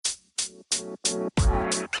Yo.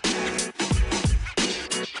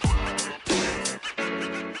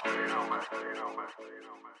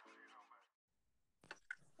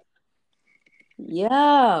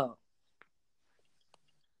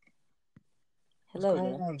 What's Hello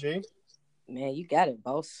going there. on, G? Man, you got it,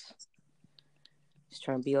 boss. Just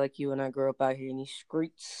trying to be like you when I grow up out here in these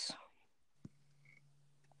streets.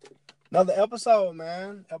 Another episode,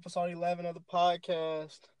 man. Episode 11 of the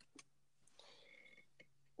podcast.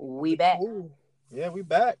 We back. Cool. Yeah, we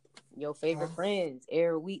back. Your favorite friends,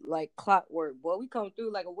 every week like clockwork. Boy, we come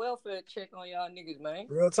through like a welfare check on y'all niggas, man.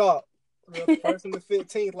 Real talk. First and the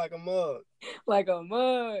 15th, like a mug. Like a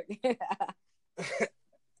mug.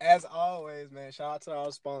 As always, man, shout out to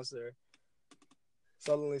our sponsor,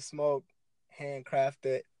 Suddenly Smoked,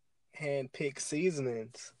 handcrafted, hand-picked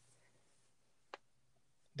seasonings.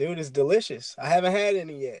 Dude, it's delicious. I haven't had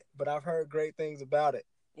any yet, but I've heard great things about it.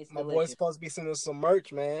 My boy's supposed to be sending some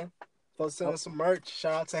merch, man. Supposed to send us some merch.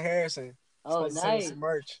 Shout out to Harrison. Oh, supposed nice. to send us some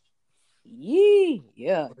merch. Yee.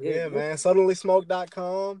 Yeah. Yeah, man.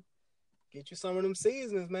 SuddenlySmoked.com. Get you some of them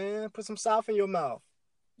seasonings, man. Put some south in your mouth.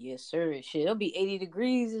 Yes, sir. Shit, it'll be 80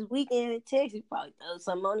 degrees this weekend in Texas. Probably throw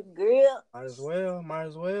something on the grill. Might as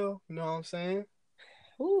well. You know what I'm saying?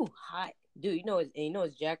 Ooh, hot. Dude, you know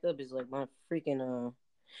it's jacked up is like my freaking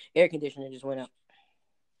air conditioner just went out.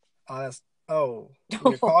 Your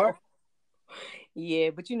car? Yeah,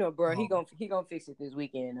 but you know, bro, he gonna fix it this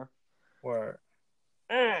weekend. Word.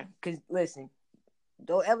 Cause listen,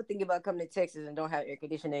 don't ever think about coming to Texas and don't have air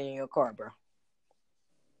conditioning in your car, bro.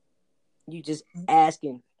 You just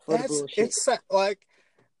asking for the bullshit. It's like,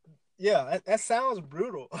 yeah, that sounds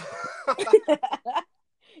brutal.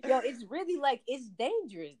 Yo, it's really like it's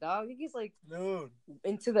dangerous, dog. It gets like dude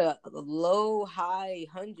into the low, high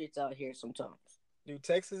hundreds out here sometimes. Dude,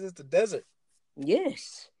 Texas is the desert.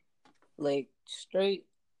 Yes, like straight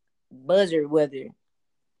buzzard weather.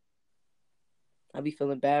 I be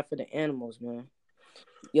feeling bad for the animals, man.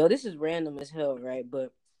 Yo, this is random as hell, right?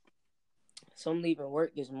 But so I'm leaving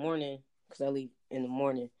work this morning because I leave in the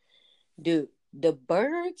morning. Dude, the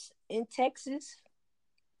birds in Texas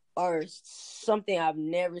are something I've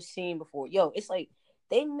never seen before. Yo, it's like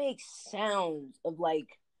they make sounds of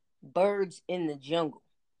like birds in the jungle.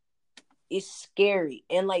 It's scary.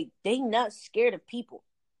 And like they not scared of people.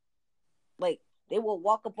 Like they will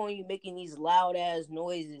walk up on you making these loud ass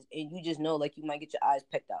noises and you just know like you might get your eyes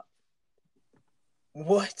pecked out.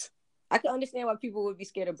 What? I can understand why people would be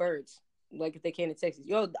scared of birds. Like if they came to Texas.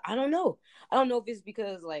 Yo, I don't know. I don't know if it's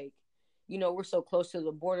because like, you know, we're so close to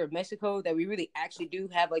the border of Mexico that we really actually do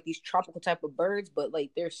have like these tropical type of birds, but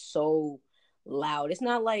like they're so loud. It's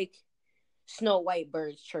not like Snow White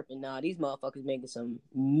birds chirping. Nah, these motherfuckers making some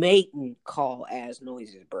mating call ass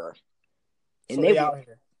noises, bro. And so they out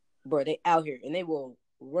here. Bro, they out here and they will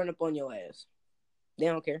run up on your ass. They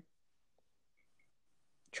don't care.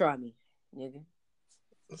 Try me, nigga.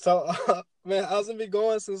 So, man, how's it been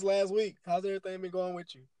going since last week? How's everything been going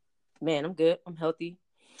with you? Man, I'm good. I'm healthy.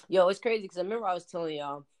 Yo, it's crazy because I remember I was telling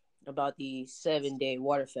y'all about the 7-day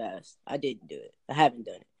water fast. I didn't do it. I haven't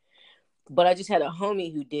done it. But I just had a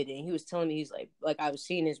homie who did it. And he was telling me, he's like I was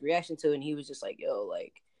seeing his reaction to it. And he was just like, yo,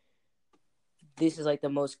 like, this is like the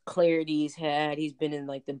most clarity he's had. He's been in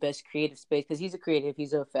like the best creative space because he's a creative.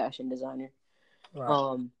 He's a fashion designer.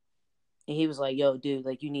 Right. And he was like, yo, dude,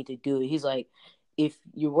 like, you need to do it. He's like, if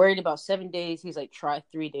you're worried about 7 days, he's like, try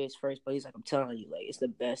 3 days first. But he's like, I'm telling you, like, it's the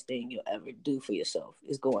best thing you'll ever do for yourself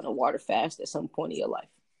is go on a water fast at some point in your life.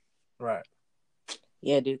 Right.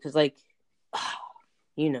 Yeah, dude. Because, like,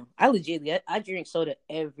 you know, I legitimately, I drink soda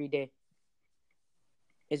every day.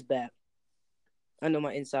 It's bad. I know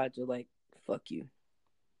my insides are like, fuck you.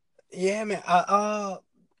 Yeah, man.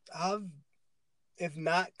 I've, if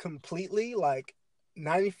not completely, like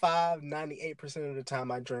 95, 98% of the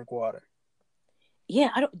time I drink water. Yeah,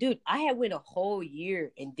 I had went a whole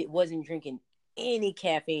year and wasn't drinking any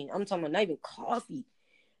caffeine. I'm talking about not even coffee.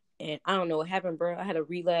 And I don't know what happened, bro. I had a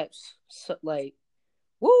relapse, like,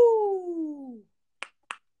 woo!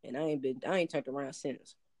 And I ain't turned around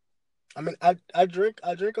since. I mean, I drink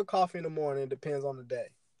a coffee in the morning. It depends on the day.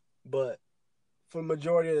 But for the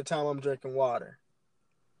majority of the time, I'm drinking water.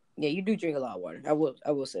 Yeah, you do drink a lot of water. I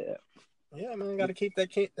will say that. Yeah, man, got to keep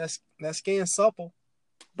that skin supple.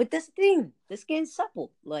 But that's the thing. The skin's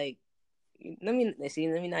supple. Like, let me not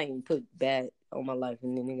even put bad on my life,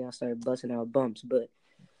 and then they're gonna start busting out bumps. But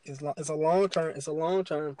it's a long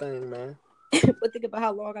term thing, man. But think about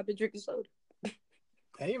how long I've been drinking soda.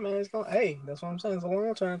 Hey, man, that's what I'm saying. It's a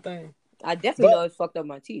long term thing. I definitely know it fucked up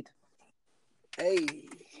my teeth. Hey.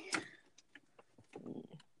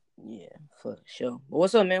 Yeah, for sure. But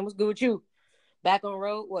what's up, man? What's good with you? Back on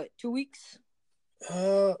road, what, 2 weeks?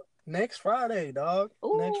 Uh, Next Friday, dog.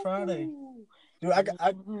 Next Friday, Ooh. dude. I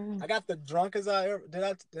got the drunkest I ever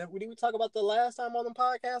did. We talk about the last time on the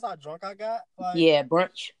podcast? How drunk I got? Like, Yeah,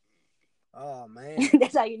 brunch. oh man,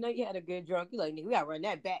 That's how you know you had a good drunk. You're like, nigga, we gotta run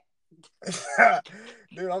that back.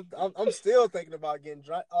 dude. I'm still thinking about getting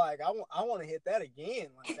drunk. Like, I want to hit that again.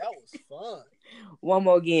 Like, that was fun. One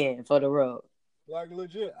more again for the road. Like,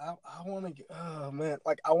 legit, I want to get. Oh man,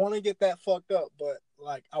 like I want to get that fucked up, but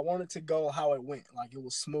like I want it to go how it went. Like, it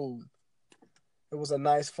was smooth. It was a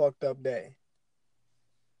nice fucked up day.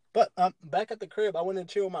 But I'm back at the crib. I went and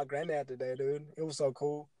chilled with my granddad today, dude. It was so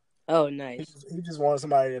cool. Oh, He nice. just, he just wanted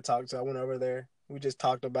somebody to talk to. I went over there. We just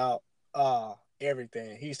talked about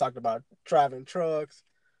everything. He's talked about driving trucks,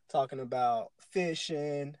 talking about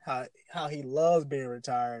fishing, how he loves being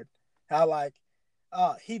retired, how like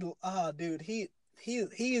dude, he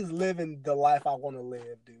is living the life I want to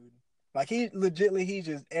live, dude. Like he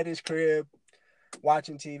just at his crib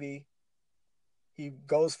watching TV. He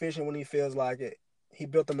goes fishing when he feels like it. He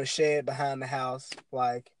built him a shed behind the house,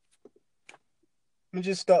 like. And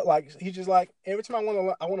just stuff like he just like every time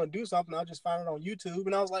I want to do something, I'll just find it on YouTube,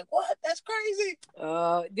 and I was like, "What? That's crazy!"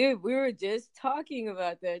 Dude, we were just talking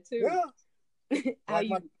about that too. Yeah, How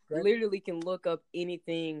like you literally can look up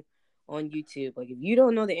anything on YouTube. Like if you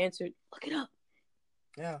don't know the answer, look it up.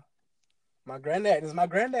 Yeah, my granddad is my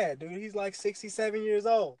granddad, dude. He's like 67 years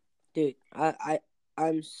old. Dude,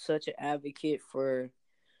 I'm such an advocate for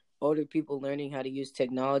older people learning how to use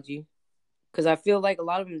technology. Because I feel like a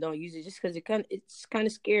lot of them don't use it just because it's kind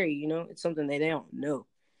of scary, you know. It's something that they don't know.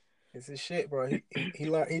 It's his shit, bro. He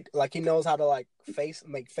learned he knows how to like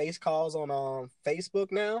make face calls on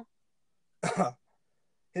Facebook now.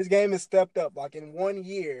 His game has stepped up. Like in 1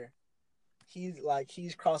 year,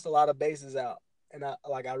 he's crossed a lot of bases out, and I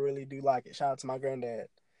really do like it. Shout out to my granddad.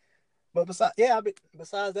 But besides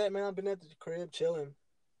that, man, I've been at the crib chilling.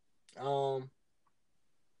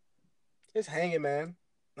 Just hanging, man.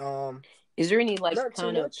 Is there any like Not too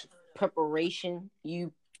kind of much. preparation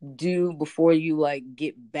you do before you like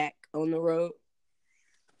get back on the road?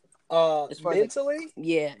 As far as like, Mentally,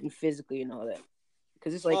 yeah, and physically and all that.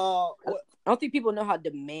 Because it's like what? I don't think people know how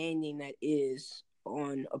demanding that is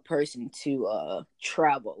on a person to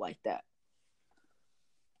travel like that.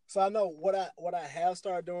 So I know what I have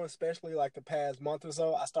started doing, especially like the past month or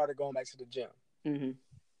so. I started going back to the gym. Mm-hmm.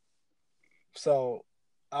 So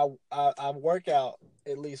I work out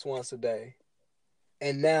at least once a day,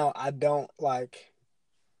 and now I don't like.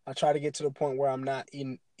 I try to get to the point where I'm not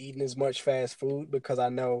eating as much fast food because I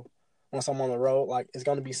know once I'm on the road, like it's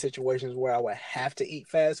gonna be situations where I would have to eat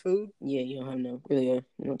fast food. Yeah, you don't have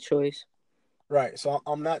no choice. Right. So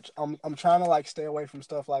I'm not. I'm trying to like stay away from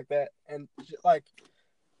stuff like that, and like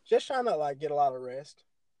just trying to like get a lot of rest.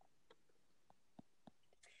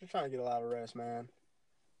 Just trying to get a lot of rest, man.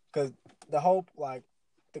 Because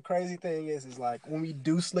the crazy thing is like when we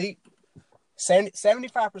do sleep,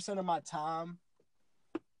 75% of my time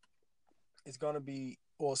is going to be,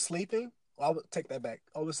 well, sleeping. Well, I would take that back.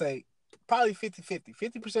 I would say probably 50-50.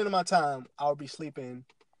 50% of my time, I'll be sleeping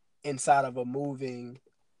inside of a moving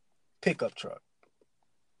pickup truck.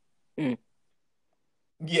 Mm.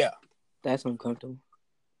 Yeah. That's uncomfortable.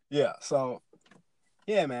 Yeah. So,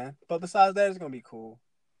 yeah, man. But besides that, it's going to be cool.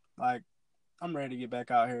 Like, I'm ready to get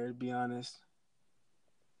back out here, to be honest.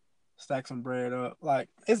 Stack some bread up. Like,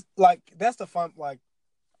 it's like, that's the fun. Like,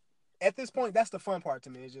 at this point, that's the fun part to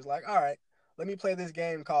me. It's just like, all right, let me play this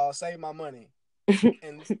game called Save My Money.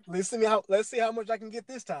 And let's see how much I can get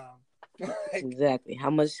this time. Like, Exactly.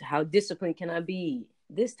 How disciplined can I be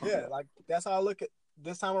this time? yeah, like that's how I look at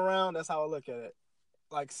this time around. That's how I look at it.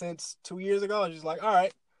 Like since 2 years ago, I was just like, all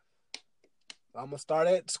right, I'm gonna start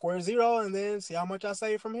at square zero and then see how much I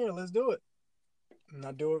save from here. Let's do it. And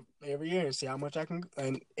I do it every year and see how much I can.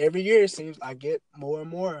 And every year it seems I get more and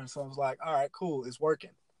more. And so I was like, all right, cool, it's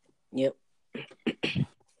working. Yep.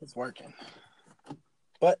 It's working.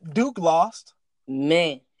 But Duke lost.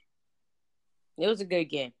 Man, it was a good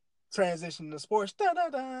game. Transition to sports. Da, da,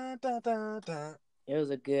 da, da, da, da. It was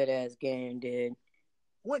a good ass game, dude.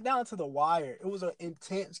 Went down to the wire. It was an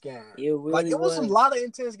intense game. It Like really it was a was. lot of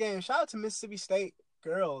intense games. Shout out to Mississippi State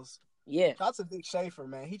girls. Yeah. Shout out to Vic Schaefer,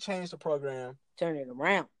 man. He changed the program. Turn it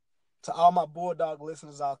around. To all my Bulldog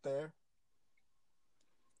listeners out there.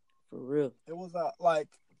 For real. It was like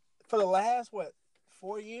for the last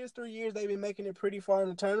 3 years, they've been making it pretty far in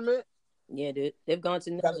the tournament. Yeah, dude. They've gone to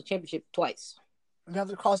the national championship twice. We have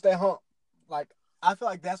to cross that hump. Like I feel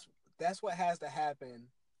like that's what has to happen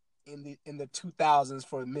in the 2000s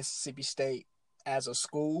for Mississippi State as a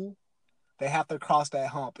school. They have to cross that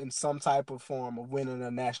hump in some type of form of winning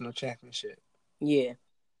a national championship. Yeah,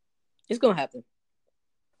 it's gonna happen.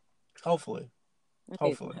 Hopefully. I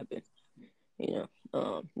think it's gonna Hopefully.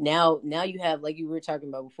 happen. Now you have, like you were talking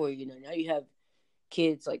about before. Now you have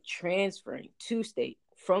kids like transferring to state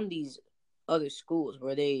from these other schools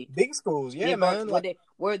where Big schools, yeah, they've already man. Like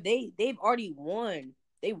they've already won.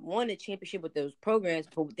 They won a championship with those programs,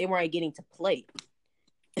 but they weren't getting to play.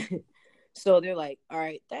 So they're like, all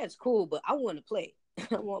right, that's cool, but I want to play.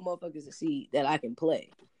 I want motherfuckers to see that I can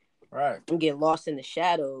play. right. I'm getting lost in the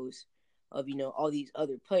shadows of all these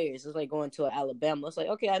other players. It's like going to Alabama. It's like,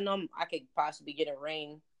 okay, I know I could possibly get a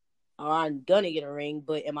ring, or I'm gonna get a ring,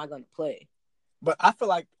 but am I gonna play? But I feel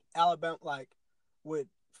like Alabama, like with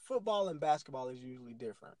football and basketball, is usually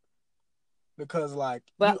different because like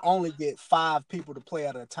But you only get 5 people to play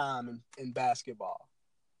at a time in basketball.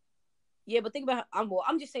 yeah, but think about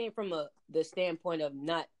I'm just saying from the standpoint of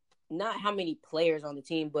not how many players on the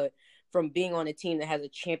team, but from being on a team that has a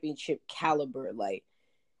championship caliber. Like,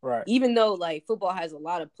 Right. even though like football has a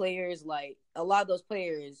lot of players, like a lot of those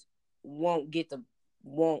players won't get to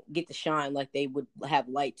shine like they would have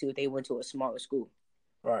light to if they went to a smaller school.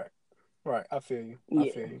 Right. Right. I feel you. I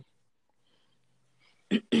Yeah. feel you.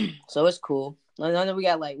 So it's cool. I know we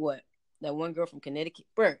got like what, that one girl from Connecticut,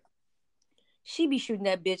 bro. She be shooting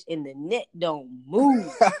that bitch and the net don't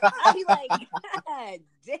move. I be like, God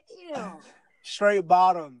damn. Straight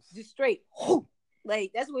bottoms. Just straight.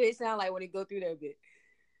 Like, that's what it sounds like when it go through that bit.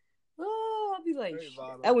 Oh, I'll be like,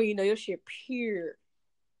 that when you know your shit pure.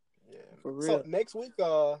 Yeah. For real. So next week,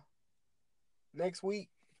 the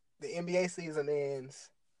NBA season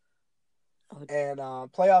ends and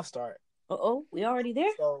playoffs start. We already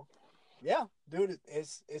there? So yeah, dude,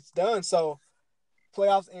 it's done. So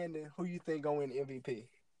playoffs ending. Who you think gonna win MVP?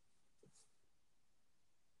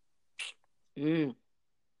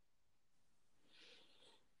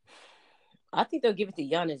 I think they'll give it to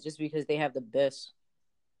Giannis just because they have the best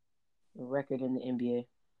record in the NBA.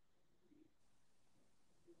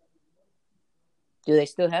 Do they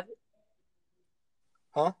still have it?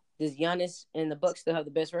 Huh? Does Giannis and the Bucks still have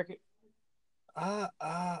the best record? I'm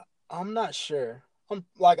not sure. I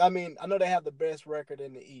know they have the best record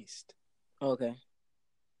in the East. Okay.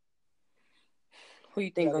 Who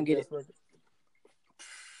you think gonna get it? Record.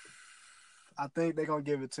 I think they're gonna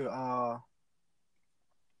give it to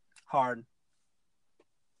Harden.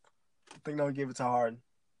 I think they're gonna give it to Harden.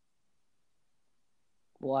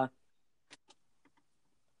 Why?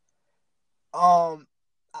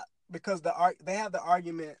 Because they have the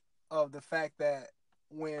argument of the fact that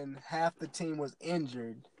when half the team was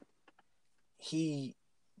injured, he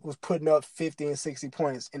was putting up 50 and 60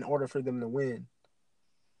 points in order for them to win.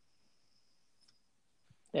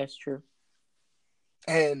 That's true.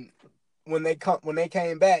 And when they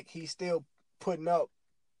came back, he's still putting up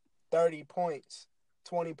 30 points,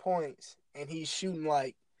 20 points, and he's shooting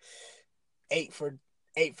like 8 for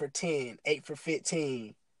 10, 8 for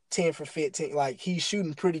 15, 10 for 15. Like he's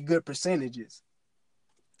shooting pretty good percentages.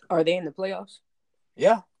 Are they in the playoffs?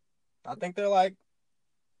 Yeah. I think they're like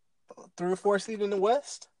 3 or 4 seed in the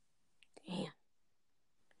West. Damn.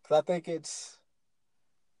 Cuz I think it's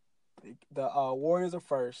the Warriors are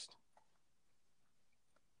first,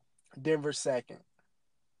 Denver second.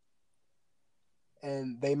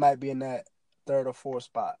 And they might be in that 3rd or 4th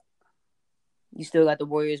spot. You still got the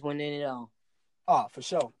Warriors winning it all. Oh, for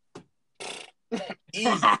sure.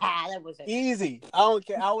 Easy. Easy. I don't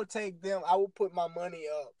care. I would take them. I would put my money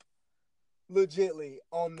up legitly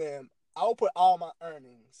on them. I would put all my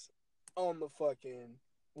earnings on the fucking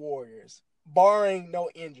Warriors, barring no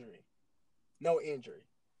injury. No injury.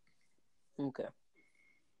 Okay.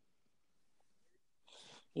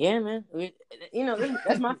 Yeah, man.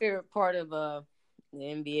 That's my favorite part of the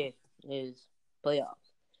NBA is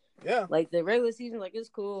playoffs. Yeah. Like the regular season, like it's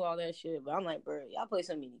cool, all that shit. But I'm like, bro, y'all play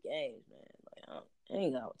so many games, man. Like I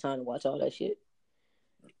ain't got time to watch all that shit.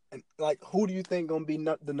 And like, who do you think gonna be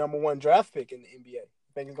the number 1 draft pick in the NBA?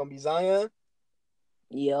 Think it's gonna be Zion?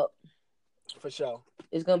 Yep. For sure.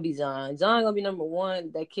 It's gonna be Zion. Zion gonna be number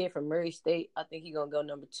 1. That kid from Murray State, I think he gonna go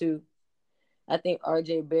number 2. I think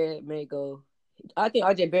RJ Barrett may go. I think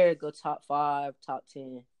RJ Barrett go top 5, top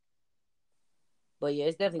 10. But yeah,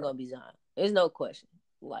 it's definitely gonna be Zion. There's no question.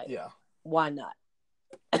 Like, yeah, why not?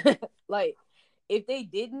 Like, if they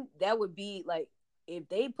didn't, that would be like, if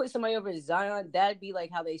they put somebody over Zion, that'd be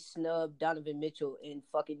like how they snubbed Donovan Mitchell and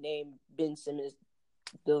fucking named Ben Simmons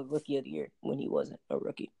the rookie of the year when he wasn't a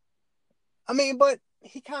rookie. I mean, but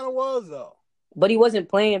he kind of was though. But he wasn't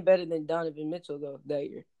playing better than Donovan Mitchell though that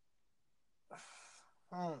year.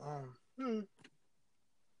 I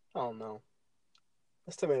don't know.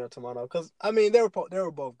 It's tomato. Because I mean, they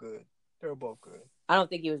were both good. They were both good. I don't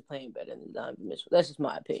think he was playing better than Donovan Mitchell. That's just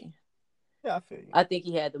my opinion. Yeah, I feel you. I think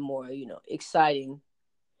he had the more, exciting.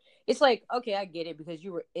 It's like, okay, I get it because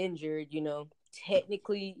you were injured,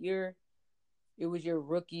 technically it was your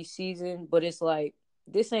rookie season, but it's like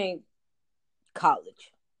this ain't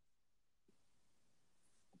college.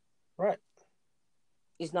 Right.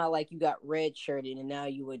 It's not like you got redshirted and now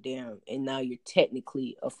you were down and now you're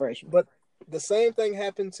technically a freshman. But the same thing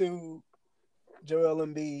happened to Joel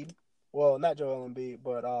Embiid. Well, not Joel Embiid,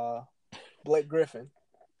 but Blake Griffin,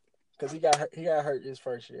 because he got hurt his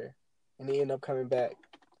first year, and he ended up coming back,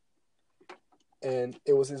 and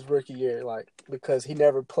it was his rookie year, like because he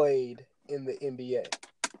never played in the NBA.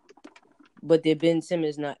 But did Ben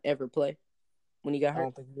Simmons not ever play when he got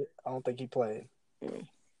hurt? I don't think he played. I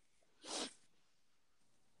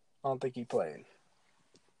don't think he played.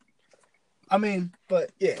 I mean,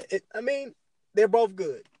 but yeah, they're both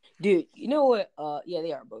good. Dude, you know what? Yeah,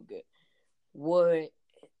 they are both good. What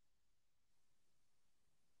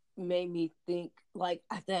made me think like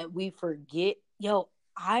that we forget? Yo,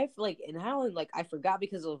 I forgot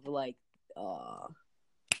because of like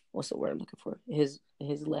what's the word I'm looking for? His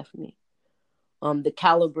left knee. The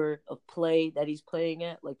caliber of play that he's playing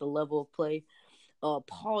at, like the level of play.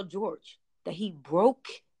 Paul George, that he broke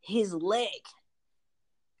his leg.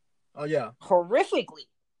 Oh yeah, horrifically.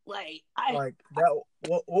 Like that.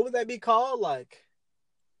 What would that be called?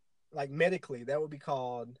 Like medically, that would be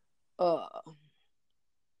called a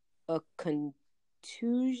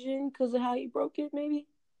contusion because of how he broke it.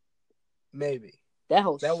 Maybe that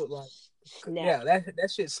whole that would like snap. Yeah, that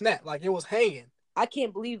shit snapped like it was hanging. I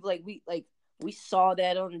can't believe we saw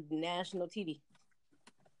that on national TV.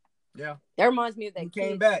 Yeah, that reminds me of that. He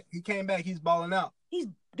came back. He's balling out.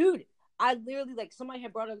 Dude. I literally somebody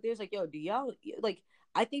had brought up there. It's like, yo, do y'all like?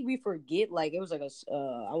 I think we forget. Like it was like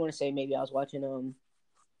I want to say maybe I was watching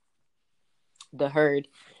The Herd,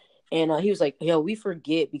 and he was like, yo, we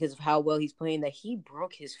forget because of how well he's playing that he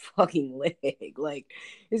broke his fucking leg. Like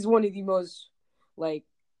it's one of the most like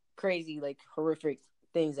crazy, like horrific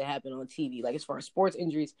things that happen on TV. Like as far as sports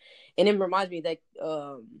injuries, and it reminds me of that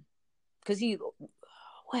because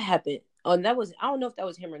what happened? And that was I don't know if that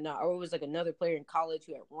was him or not, or it was like another player in college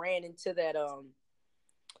who had ran into that. I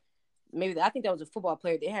think that was a football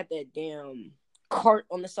player. They had that damn cart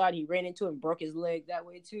on the side. He ran into it and broke his leg that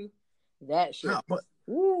way too. That shit. No, but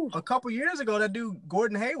a couple years ago, that dude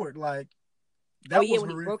Gordon Hayward, like that was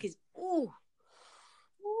when horrific. He broke his.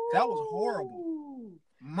 That was horrible.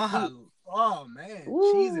 Oh man,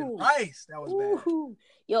 cheese and rice. That was bad.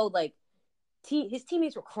 Yo, like his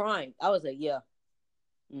teammates were crying. I was like, yeah.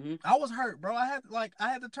 Mm-hmm. I was hurt, bro. I had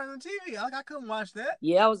to turn the TV. Like I couldn't watch that.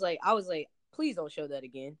 Yeah, I was like, please don't show that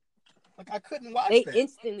again. Like I couldn't watch that. They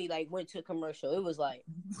instantly went to commercial. It was like,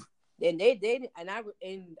 and I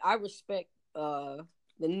respect the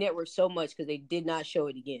network so much because they did not show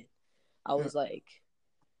it again. I was like,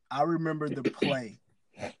 I remember the play.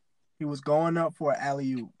 He was going up for an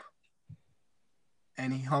alley-oop,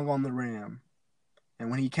 and he hung on the rim. And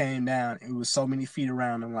when he came down, it was so many feet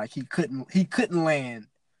around him, like he couldn't land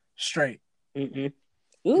straight. Mm-mm.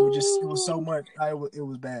 It was so much. It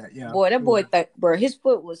was bad. Yeah, boy, that boy, bro, his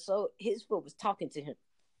foot was talking to him.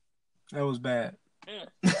 That was bad.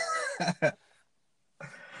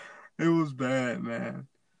 It was bad, man.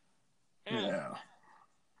 Yeah.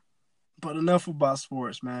 But enough about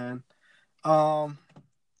sports, man.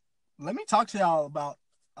 Let me talk to y'all about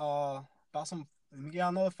some. Let me get y'all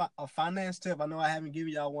another finance tip. I know I haven't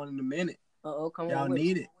given y'all one in a minute. Come y'all on,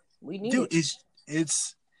 need it. We need it. Dude,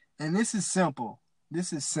 it's and this is simple.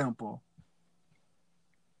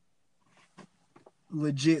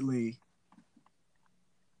 Legitly,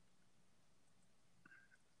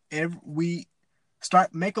 we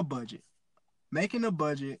make a budget. Making a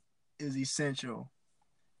budget is essential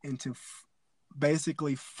into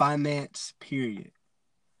basically finance, period.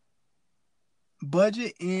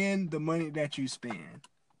 Budget in the money that you spend.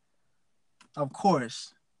 Of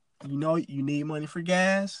course, you need money for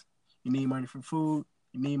gas, you need money for food,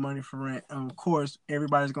 you need money for rent. And of course,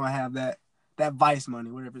 everybody's gonna have that vice money,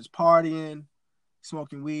 whatever it's partying,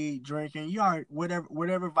 smoking weed, drinking,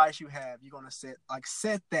 whatever vice you have, you're gonna set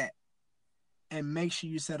that and make sure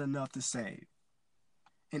you set enough to save.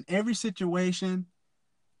 In every situation,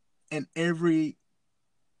 in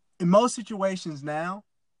most situations now,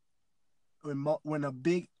 when a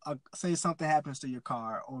big say something happens to your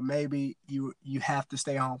car, or maybe you have to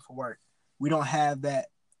stay home for work, we don't have that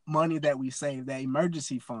money that we save, that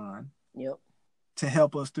emergency fund, to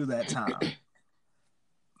help us through that time.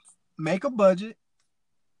 Make a budget.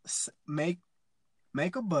 Make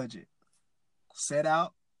a budget. Set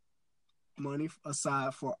out money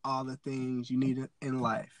aside for all the things you need in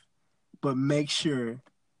life, but make sure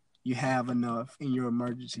you have enough in your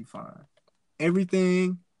emergency fund.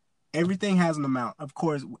 Everything, everything has an amount. Of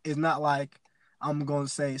course, it's not like I'm gonna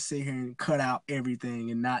say sit here and cut out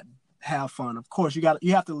everything and not have fun. Of course, you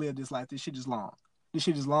have to live this life. This shit is long. This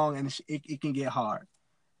shit is long, and it can get hard.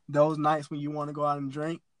 Those nights when you want to go out and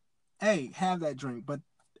drink, hey, have that drink. But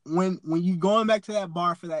when you going back to that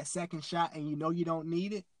bar for that second shot and you know you don't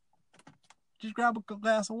need it, just grab a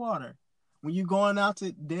glass of water. When you going out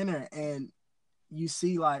to dinner and you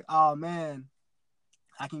see like, oh man,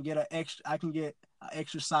 I can get an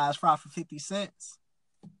extra size fry for 50 cents.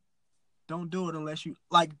 Don't do it unless you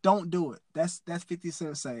like. Don't do it. That's 50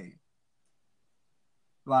 cents saved.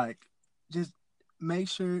 Like, just make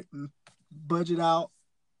sure budget out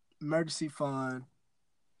emergency fund.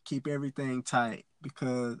 Keep everything tight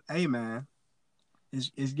because, hey man, it's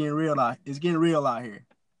getting real out. It's getting real out here,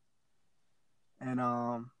 and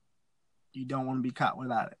you don't want to be caught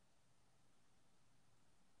without it.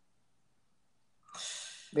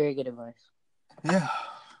 Very good advice. Yeah.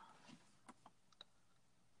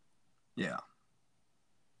 Yeah.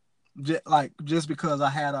 Just because I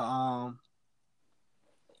had a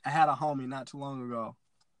homie not too long ago,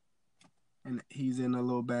 and he's in a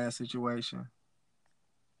little bad situation.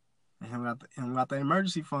 And him got the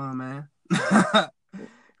emergency fund, man. Him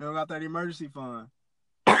got that emergency fund.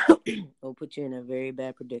 It'll put you in a very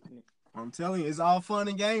bad predicament. I'm telling you, it's all fun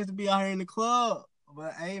and games to be out here in the club.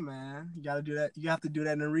 But hey, man, you gotta do that. You have to do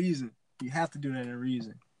that in a reason. You have to do that in a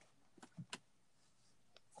reason.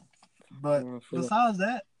 But besides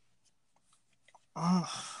that,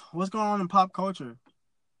 what's going on in pop culture?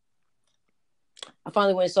 I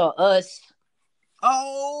finally went and saw Us.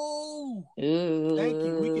 Oh, Ooh. Thank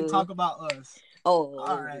you. We can talk about Us. Oh,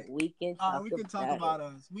 all right. We can talk about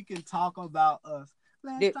Us. We can talk about Us.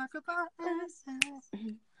 Let's talk about Us.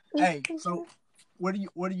 Hey, so what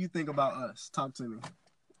do you think about Us? Talk to me.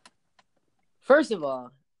 First of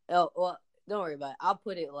all, well, don't worry about it. I'll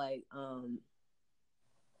put it like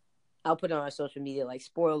I'll put it on our social media like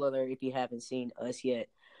spoiler alert if you haven't seen Us yet.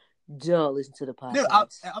 Don't listen to the podcast. Dude, I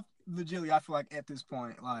legitimately I feel like at this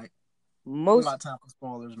point, like most a lot of time for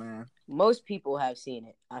spoilers, man. Most people have seen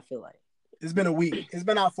it, I feel like. It's been a week. It's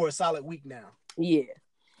been out for a solid week now. Yeah.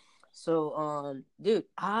 So dude,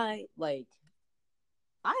 I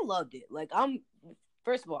loved it. Like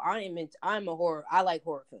first of all, I'm a horror. I like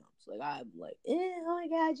horror films. Like I'm like, oh my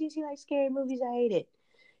god, you see like scary movies? I hate it.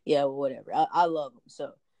 Yeah, well, whatever. I love them.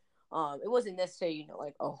 So, it wasn't necessarily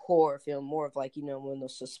like a horror film, more of like one of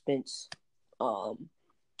those suspense,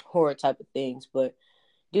 horror type of things. But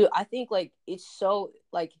dude, I think like it's so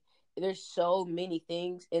like there's so many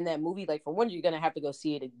things in that movie. Like for one, you're gonna have to go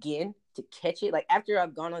see it again to catch it. Like after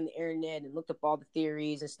I've gone on the internet and looked up all the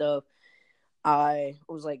theories and stuff. I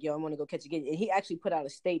was like, yo, I'm going to go catch it again. And he actually put out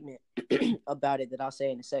a statement about it that I'll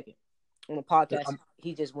say in a second. On the podcast,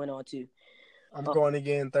 he just went on to. I'm going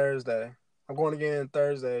again Thursday.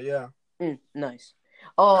 Yeah. Nice.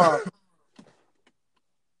 I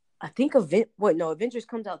think Avengers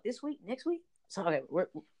comes out this week, next week? So, okay,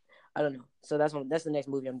 I don't know. So that's the next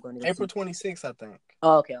movie I'm going to go April 26th, I think.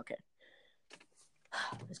 Oh, okay.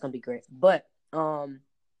 It's going to be great. But,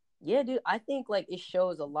 yeah, dude, I think, like, it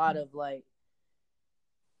shows a lot of, like,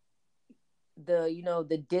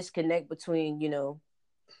 the disconnect between,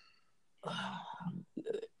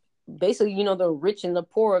 basically, the rich and the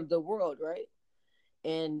poor of the world, right?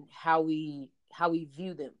 And how we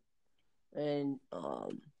view them. And,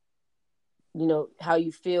 how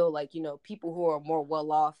you feel like, people who are more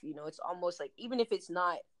well off, it's almost like, even if it's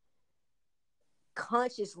not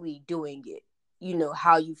consciously doing it,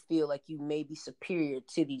 how you feel like you may be superior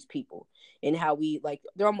to these people and how we like,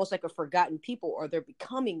 they're almost like a forgotten people or they're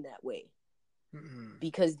becoming that way. Mm-hmm.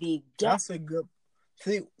 Because that's a good,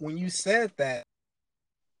 see, when you said that,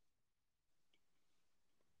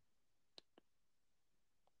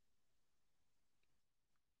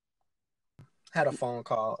 had a phone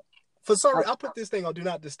call. For some reason, I put this thing on Do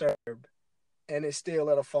Not Disturb, and it still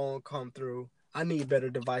let a phone come through. I need better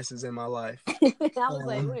devices in my life. I was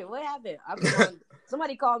like, wait, what happened?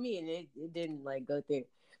 Somebody called me, and it didn't, like, go through.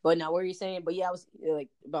 But now, what were you saying? But, yeah, I was, like,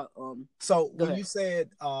 about... So, when you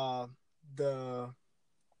said the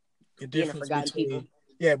difference between...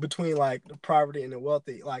 Yeah, between, like, the poverty and the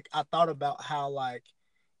wealthy, like, I thought about how, like,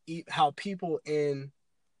 how people in,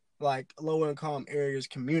 like, low-income areas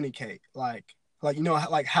communicate. Like,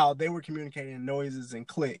 like how they were communicating in noises and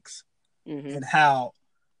clicks, and how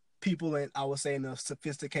people in, I would say, in a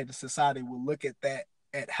sophisticated society will look at that,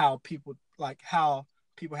 at how people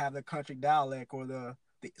have the country dialect or the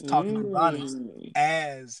talking Ebonics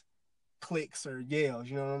as clicks or yells.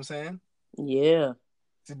 You know what I'm saying? Yeah.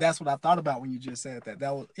 So that's what I thought about when you just said that.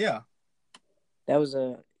 That was yeah. That was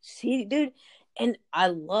a see, dude. And I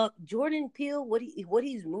love Jordan Peele. What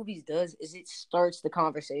his movies does is it starts the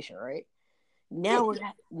conversation, right? Now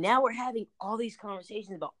we're having all these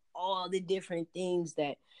conversations about all the different things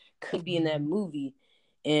that could be in that movie,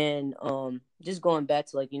 and just going back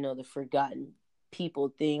to like the forgotten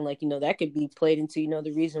people thing, like that could be played into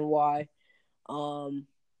the reason why um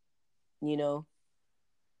you know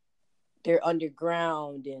they're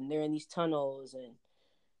underground and they're in these tunnels, and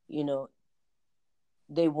you know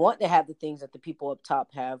they want to have the things that the people up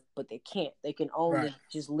top have, but they can't. They can Right. only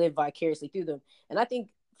just live vicariously through them. And I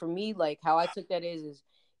think for me, like how I took that is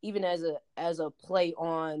even as a play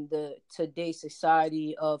on the today's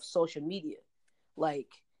society of social media. Like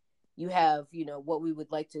you have, what we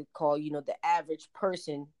would like to call, the average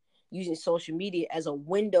person using social media as a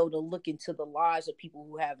window to look into the lives of people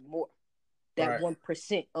who have more. That Right.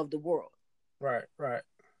 1% of the world. Right. Right.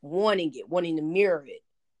 Wanting to mirror it.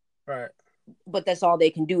 Right. But that's all they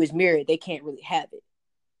can do is mirror it. They can't really have it.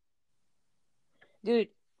 Dude,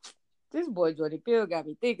 this boy Jordan Peele got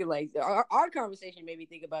me thinking. Like our conversation made me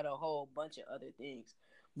think about a whole bunch of other things.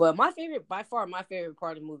 But by far my favorite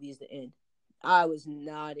part of the movie is the end. I was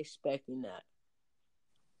not expecting that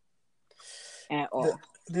at all.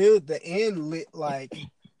 The end lit like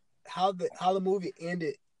how the movie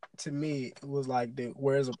ended to me was like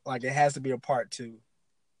like it has to be a part two.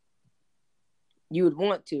 You would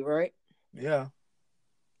want to, right? Yeah.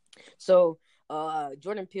 So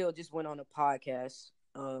Jordan Peele just went on a podcast.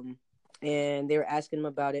 And they were asking him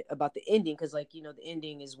about the ending, because like the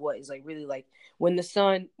ending is what is like really like when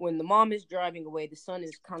the mom is driving away, the son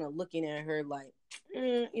is kind of looking at her like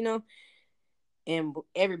and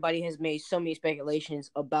everybody has made so many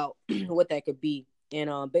speculations about what that could be.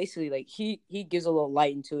 And basically like he gives a little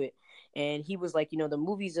light into it, and he was like, the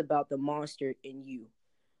movie's about the monster in you,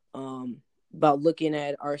 about looking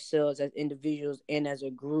at ourselves as individuals and as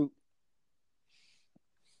a group.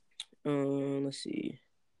 Let's see.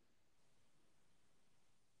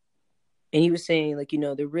 And he was saying like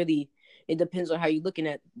it depends on how you're looking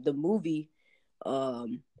at the movie,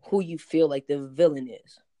 who you feel like the villain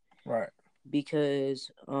is. Right. Because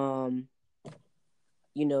the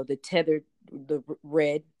tethered, the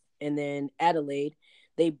Red, and then Adelaide,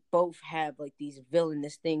 they both have like these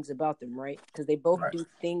villainous things about them, right? Because they both Right. do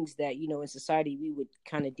things that in society we would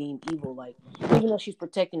kind of deem evil. Like even though she's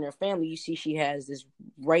protecting her family, you see she has this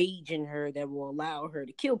rage in her that will allow her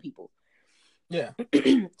to kill people. Yeah.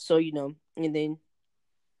 So and then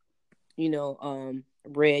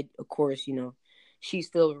Red, of course, she's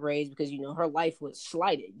still raised because her life was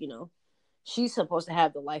slighted. She's supposed to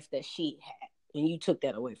have the life that she had, and you took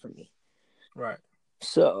that away from me. Right.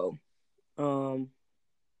 So and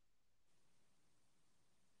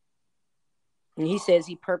he says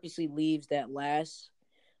he purposely leaves that last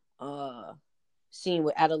scene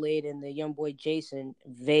with Adelaide and the young boy Jason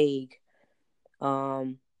vague,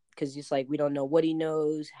 because it's like we don't know what he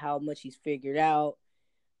knows, how much he's figured out,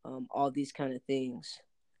 all these kind of things.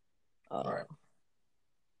 Right.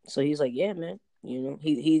 So he's like, yeah, man,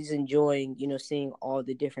 he's enjoying, seeing all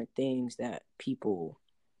the different things that people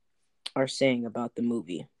are saying about the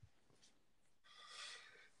movie.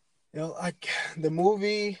 Like the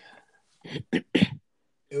movie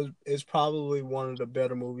is probably one of the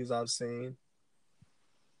better movies I've seen.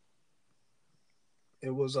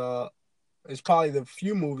 It's probably the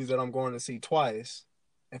few movies that I'm going to see twice,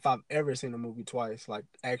 if I've ever seen a movie twice. Like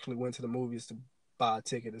actually went to the movies to buy a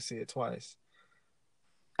ticket to see it twice.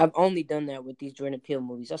 I've only done that with these Jordan Peele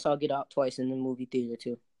movies. I saw Get Out twice in the movie theater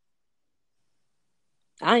too.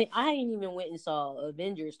 I ain't even went and saw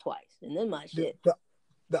Avengers twice, and then my shit.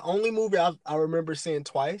 The only movie I remember seeing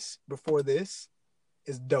twice before this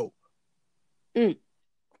is Dope. Okay,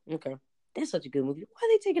 that's such a good movie. Why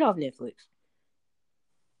they take it off Netflix?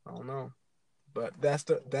 I don't know, but that's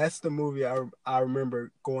the movie I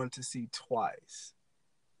remember going to see twice,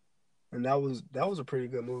 and that was a pretty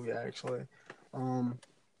good movie actually.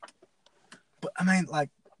 But I mean, like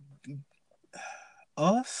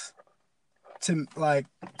us to like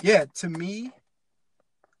to me,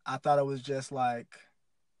 I thought it was just like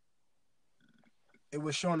it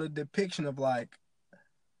was showing a depiction of like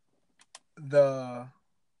the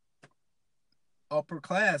upper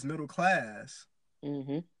class, middle class,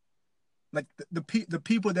 Mm-hmm. like the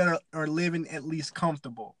people that are living at least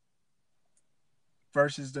comfortable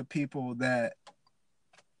versus the people that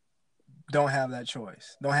don't have that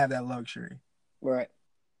choice, don't have that luxury. Right.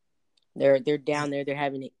 They're down there. They're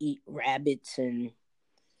having to eat rabbits and.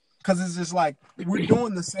 Because it's just like we're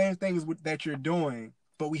doing the same things that you're doing,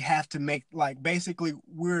 but we have to make like basically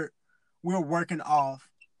we're working off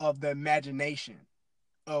of the imagination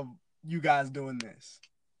of you guys doing this.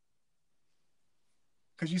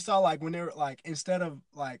 Because you saw like when they were like instead of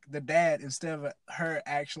like the dad instead of her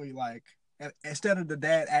actually like instead of the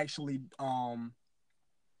dad actually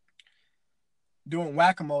doing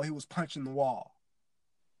whack-a-mole, he was punching the wall.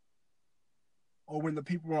 Or when the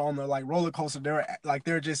people were on the like roller coaster,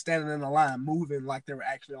 they're just standing in a line, moving like they were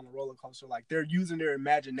actually on the roller coaster. Like they're using their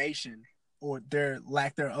imagination or their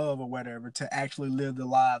lack thereof or whatever to actually live the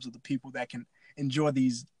lives of the people that can enjoy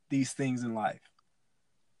these things in life.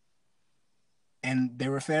 And they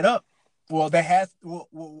were fed up. Well, they had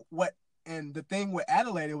what, and the thing with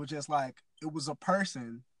Adelaide, it was just like it was a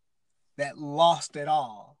person that lost it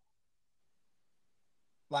all,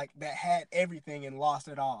 like that had everything and lost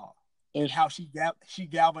it all, and how she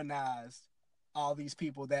galvanized all these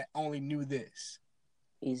people that only knew this.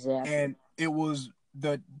 Exactly. And it was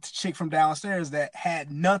the chick from downstairs that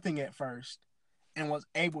had nothing at first and was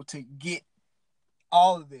able to get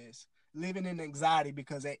all of this, living in anxiety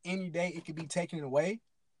because at any day it could be taken away.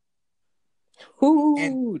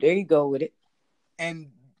 Ooh, there you go with it.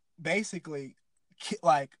 And basically,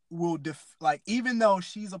 like like even though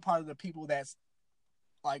she's a part of the people that's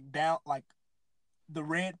like down, like the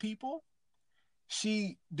red people,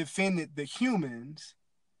 she defended the humans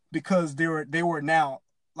because they were now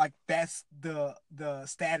like that's the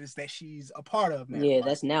status that she's a part of now. Yeah, like,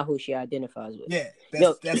 that's now who she identifies with. Yeah,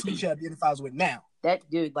 Yo, that's who she identifies with now. That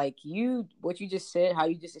dude, like what you just said, how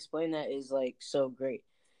you just explained that is like so great,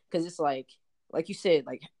 because it's like you said,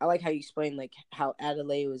 like I like how you explained like how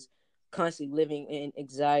Adelaide was constantly living in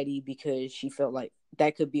anxiety because she felt like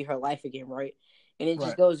that could be her life again, right? And it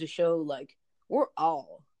just goes to show like we're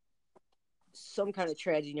all some kind of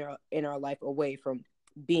tragedy in our life away from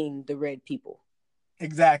being the red people.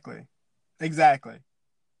 Exactly.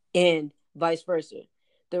 And vice versa.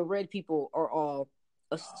 The red people are all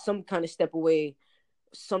some kind of step away,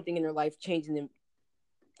 something in their life changing them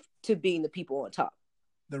to being the people on top.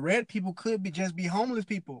 The red people could just be homeless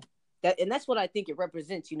people. That's what I think it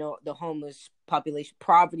represents, the homeless population,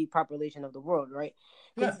 poverty population of the world, right?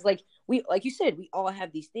 Because it's like like you said, we all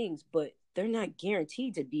have these things, but they're not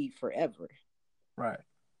guaranteed to be forever. Right.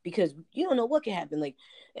 Because you don't know what can happen. Like,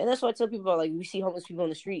 and that's why I tell people about, like, we see homeless people on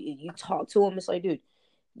the street and you talk to them, it's like, dude,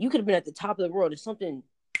 you could have been at the top of the world and something,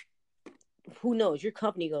 who knows, your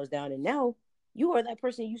company goes down and now you are that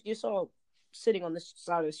person you just saw sitting on the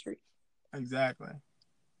side of the street. Exactly.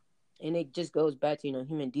 And it just goes back to,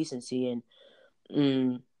 human decency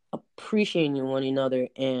and appreciating one another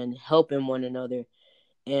and helping one another.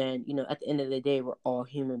 And, at the end of the day, we're all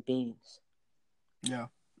human beings. Yeah.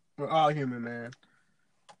 We're all human, man.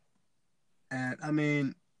 And, I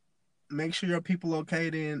mean, make sure your people okay,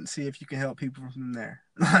 then see if you can help people from there.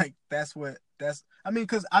 Like,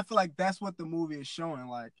 because I feel like that's what the movie is showing.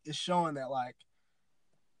 Like, it's showing that, like,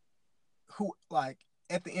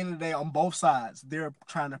 at the end of the day, on both sides, they're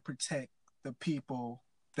trying to protect the people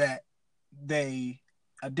that they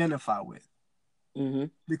identify with. Mm-hmm.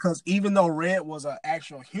 Because even though Red was an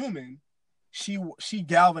actual human, she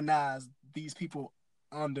galvanized these people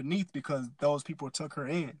underneath because those people took her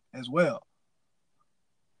in as well.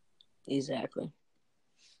 Exactly.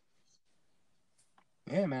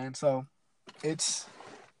 Yeah, man. So it's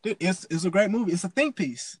a great movie. It's a think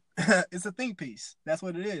piece. It's a think piece. That's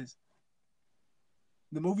what it is.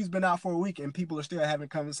 The movie's been out for a week and people are still having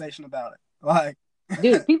conversation about it. Like,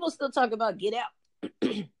 dude, people still talk about Get Out.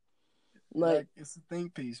 like it's a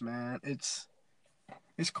think piece, man. It's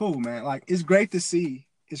cool, man. Like, it's great to see.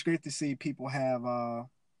 It's great to see people have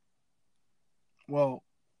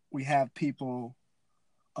we have people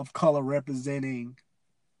of color representing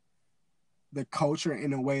the culture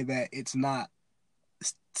in a way that it's not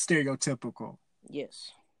stereotypical.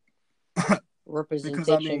 Yes.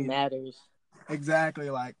 Representation matters. Exactly.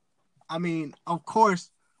 Like, I mean, of course,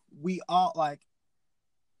 we all, like,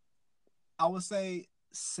 I would say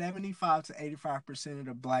 75 to 85% of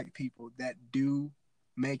the black people that do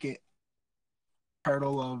make it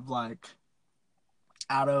hurdle of, like,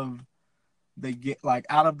 out of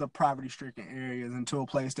the poverty stricken areas into a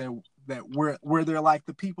place that where they're like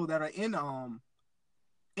the people that are in us,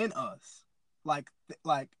 like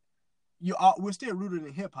we're still rooted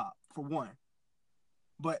in hip hop for one,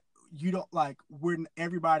 but you don't like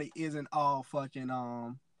everybody isn't all fucking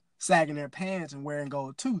sagging their pants and wearing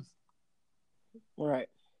gold tooth, right?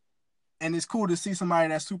 And it's cool to see somebody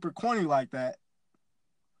that's super corny like that,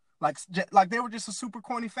 like they were just a super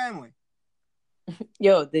corny family.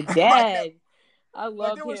 Yo, the dad. I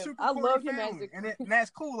love him. I love him and that's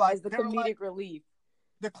cool. Like, as the comedic relief.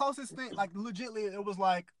 the closest thing, like legitly, it was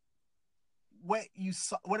like what you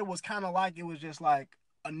saw, what it was kind of like. It was just like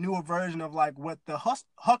a newer version of like what the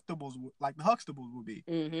Huxtables would be.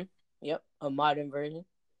 Mm-hmm. Yep, a modern version.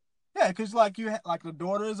 Yeah, because like like the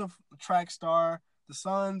daughter is a track star. The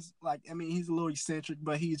son's like, I mean, he's a little eccentric,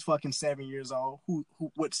 but he's fucking 7 years old.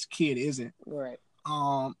 What's kid isn't? Right.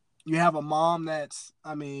 Um, you have a mom that's,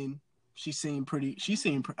 I mean, she seemed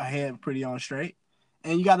ahead pretty on straight,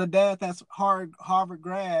 and you got a dad that's Harvard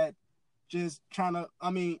grad, just trying to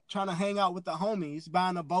hang out with the homies,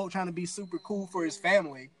 buying a boat, trying to be super cool for his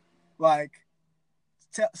family, like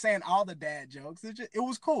saying all the dad jokes. It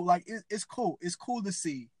was cool. Like it's cool. It's cool to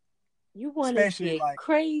see, You want to especially get like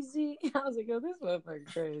crazy? I was like, oh, this motherfucker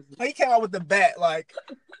crazy. he came out with the bat, like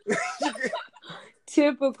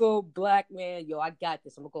Typical black man. Yo, I got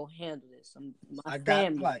this. I'm gonna go handle this. I'm my I got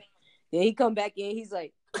family. like Then he come back in. He's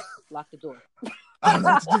like, lock the door. I don't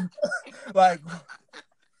know what to do. Like,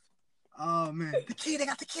 oh man, the key. They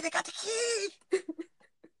got the key. They got the key.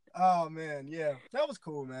 Oh man, yeah, that was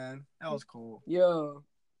cool, man. That was cool. Yo.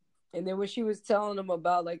 And then when she was telling him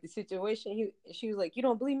about like the situation, she was like, "You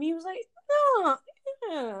don't believe me?" He was like, "No."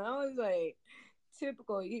 Yeah. I was like,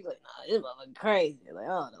 typical. He's like, "Nah, this motherfucker crazy." Like, I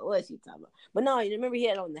don't know what she talking about. But no, you remember he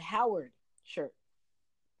had on the Howard shirt,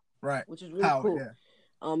 Right. which is really Howard, cool. yeah.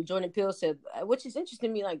 Jordan Peele said, which is interesting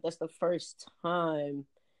to me, like that's the first time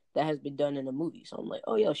that has been done in a movie. So I'm like,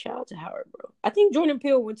 oh yo, shout out to Howard, bro. I think Jordan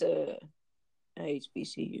Peele went to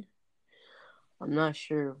HBCU. I'm not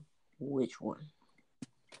sure which one.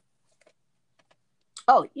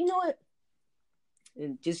 Oh, you know what?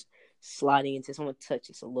 And just sliding into someone touch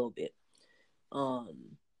this a little bit.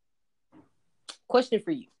 Question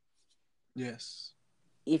for you. Yes.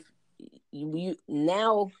 If you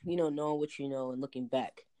now, knowing what you know and looking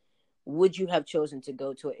back, would you have chosen to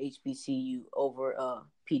go to a HBCU over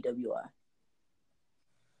PWI?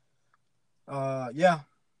 Yeah.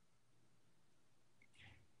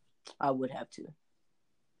 I would have to.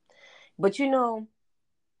 But you know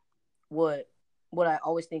what I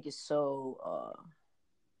always think is so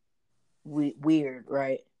weird,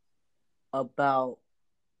 right? About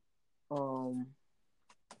the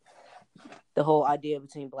whole idea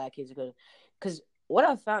between black kids who go, because what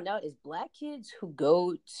I found out is black kids who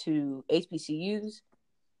go to HBCUs,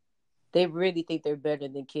 they really think they're better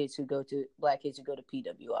than black kids who go to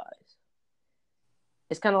PWIs.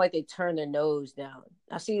 It's kind of like they turn their nose down.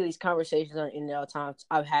 I see these conversations on the internet all the time.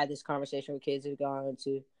 I've had this conversation with kids who've gone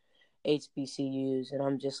to HBCUs, and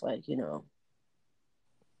I'm just like,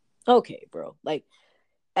 okay, bro. Like,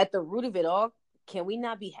 at the root of it all, can we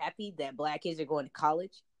not be happy that black kids are going to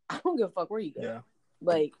college? I don't give a fuck where you go. Yeah.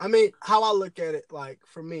 Like, I mean, how I look at it, like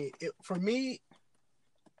for me,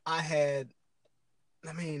 I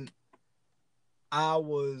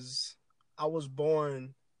was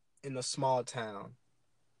born in a small town,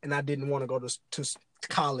 and I didn't want to go to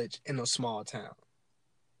college in a small town.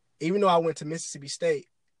 Even though I went to Mississippi State,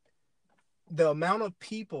 the amount of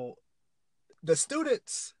people, the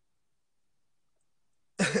students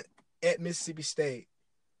at Mississippi State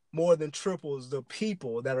more than triples the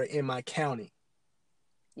people that are in my county.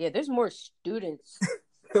 yeah, there's more students.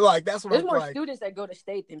 Like that's what there's I'm more like. students that go to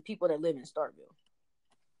state than people that live in Starkville.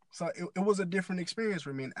 So it was a different experience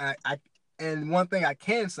for me. And one thing I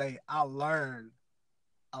can say, I learned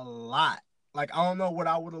a lot. Like I don't know what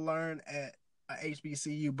I would have learned at a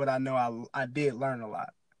HBCU, but I know I did learn a lot.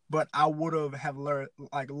 But I would have learned,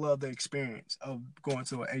 like, loved the experience of going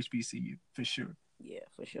to a HBCU for sure. Yeah,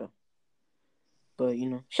 for sure. But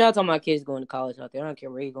shout out to all my kids going to college out there. I don't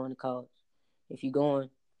care where you're going to college. If you're going,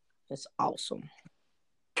 it's awesome.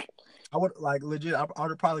 I would like legit. I would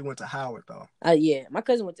have probably went to Howard though. Yeah, my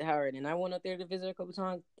cousin went to Howard, and I went up there to visit a couple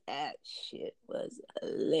times. That shit was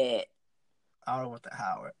lit. I would have went to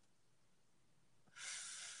Howard.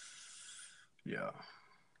 Yeah.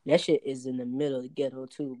 That shit is in the middle of the ghetto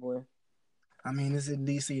too, boy. I mean, it's in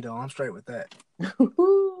DC though. I'm straight with that.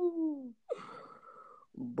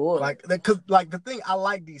 Boy, like the thing, I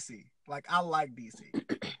like DC. Like I like DC.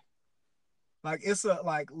 Like it's a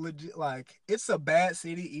legit, like it's a bad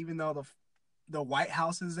city, even though the White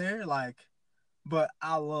House is there. Like, but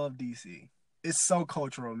I love DC. It's so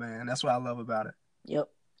cultural, man. That's what I love about it. Yep.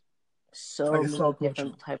 So like, many so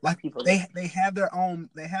different types like of people. They have their own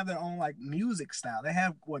like music style. They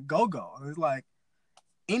have go-go. It's like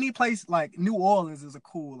any place, like New Orleans is a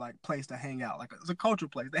cool like place to hang out. Like it's a cultural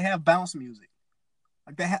place. They have bounce music.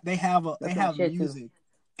 Like they have music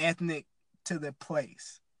ethnic to the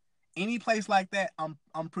place. Any place like that, I'm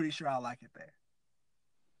pretty sure I like it there.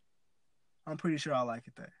 I'm pretty sure I like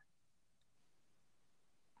it there.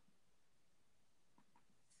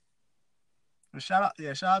 For but shout out,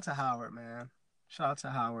 yeah, shout out to Howard, man. Shout out to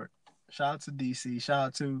Howard. Shout out to DC. Shout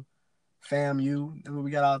out to FAMU. That's what we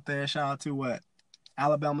got out there. Shout out to what?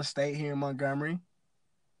 Alabama State here in Montgomery.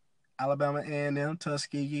 Alabama A&M,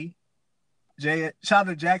 Tuskegee. Shout out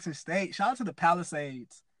to Jackson State. Shout out to the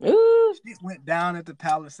Palisades. Ooh. She went down at the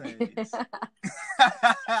Palisades.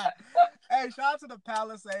 Hey, shout out to the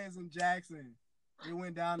Palisades in Jackson. We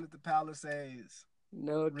went down at the Palisades.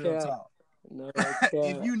 No Real cap. talk. No cap.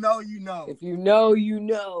 If you know, you know. If you know, you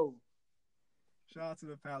know. Shout out to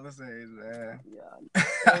the Palisades, man. Yeah,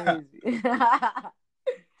 crazy.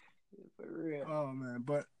 For real. Oh man,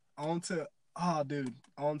 but on to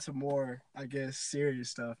more, I guess, serious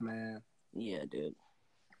stuff, man. Yeah, dude.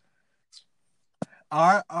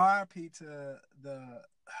 RIP to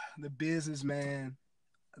the businessman,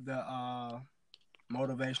 the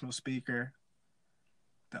motivational speaker,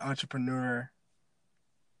 the entrepreneur,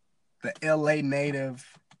 the LA native,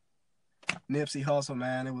 Nipsey Hussle,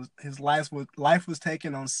 man. It was his life was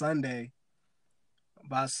taken on Sunday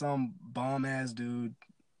by some bum ass dude,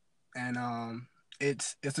 and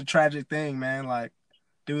it's a tragic thing, man. Like,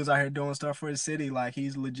 dude's out here doing stuff for his city. Like, he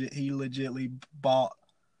legitly bought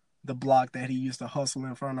the block that he used to hustle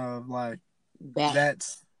in front of. Like,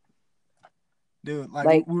 that's, dude.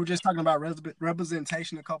 Like we were just talking about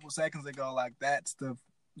representation a couple seconds ago. Like, that's the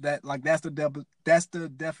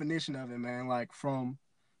definition of it, man. Like, from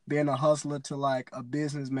being a hustler to like a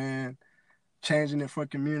businessman, changing it for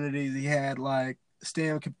communities. He had like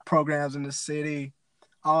STEM programs in the city,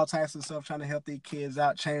 all types of stuff, trying to help these kids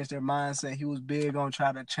out, change their mindset. He was big on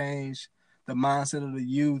trying to change the mindset of the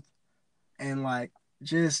youth and like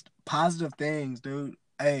just positive things, dude.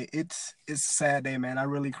 Hey, it's a sad day, man. I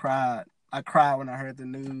really cried. I cried when I heard the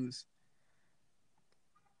news.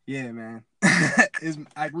 Yeah, man. It's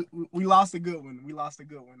like we lost a good one. We lost a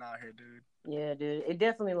good one out here, dude. Yeah, dude. It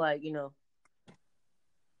definitely, like,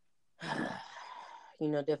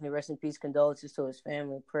 definitely rest in peace, condolences to his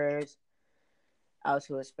family, prayers out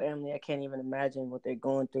to his family. I can't even imagine what they're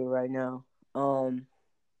going through right now.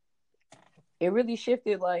 It really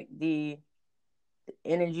shifted like the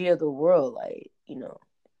energy of the world. Like,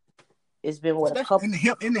 it's been what, a couple in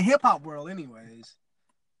the hip hop world, anyways.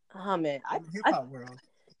 Oh man, in the hip hop world.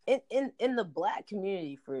 In the Black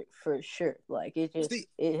community for sure. Like, it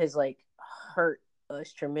has like hurt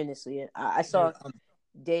us tremendously. I saw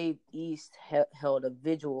Dave East held a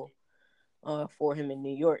vigil for him in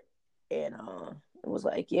New York, and it was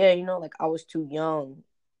like, yeah, like, I was too young.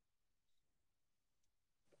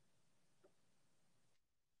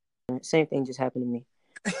 Same thing just happened to me.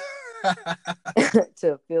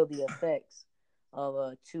 To feel the effects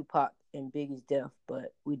of Tupac and Biggie's death,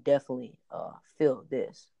 but we definitely feel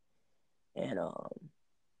this, and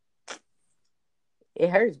it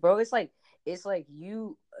hurts, bro. It's like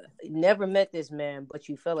you never met this man, but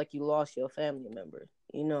you felt like you lost your family member.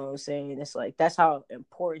 You know what I'm saying? It's like, that's how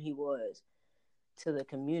important he was to the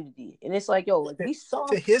community, and it's like, yo, like, we saw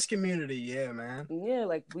to his community, yeah, man. Yeah,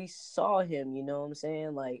 like, we saw him. You know what I'm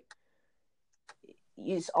saying? Like,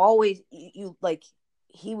 it's always you like,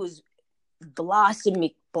 he was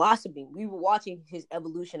blossoming. We were watching his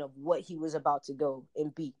evolution of what he was about to go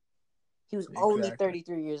and be. He was only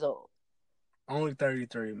 33 years old. Only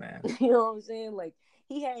 33, man. You know what I'm saying? Like,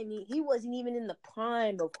 he wasn't even in the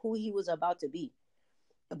prime of who he was about to be,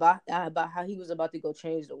 about how he was about to go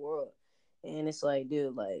change the world. And it's like,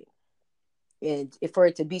 dude, like, and for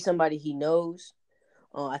it to be somebody he knows,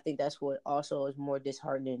 I think that's what also is more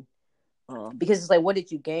disheartening. Because it's like, what did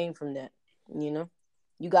you gain from that?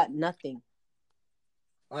 You got nothing.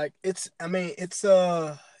 Like, it's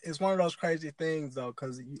one of those crazy things though,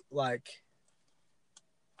 because like,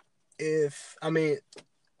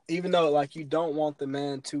 even though like you don't want the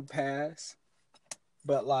man to pass,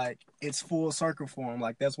 but like, it's full circle for him.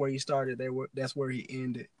 Like, that's where he started. That's where he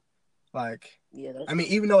ended. Like, yeah,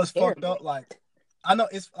 even though it's fucked up, like, I know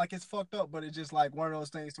it's fucked up, but it's just like one of those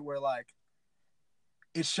things to where like,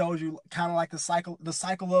 it shows you kind of like the cycle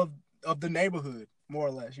of the neighborhood, more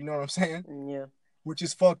or less. You know what I'm saying? Yeah. Which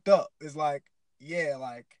is fucked up. It's like, yeah,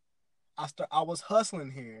 like, I was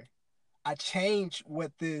hustling here. I changed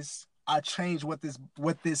what this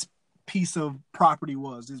piece of property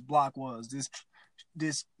was, this block was,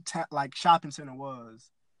 this like shopping center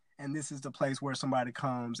was, and this is the place where somebody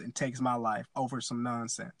comes and takes my life over some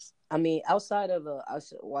nonsense. Outside of I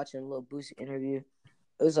was watching a little Boosie interview.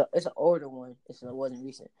 It's an older one. It wasn't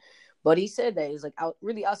recent, but he said that it's like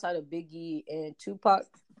really outside of Biggie and Tupac,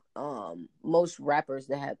 most rappers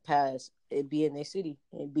that have passed, it be in their city,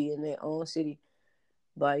 it be in their own city,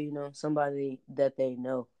 by somebody that they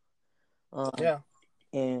know. Yeah,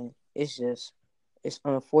 and it's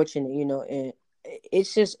unfortunate, and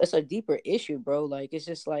it's a deeper issue, bro. Like, it's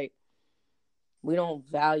just like we don't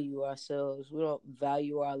value ourselves. We don't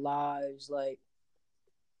value our lives. Like,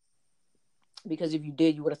 because if you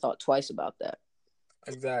did, you would have thought twice about that.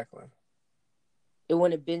 Exactly. It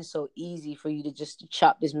wouldn't have been so easy for you to just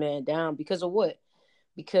chop this man down because of what?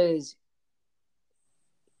 Because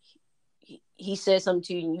he said something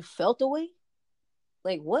to you and you felt the way.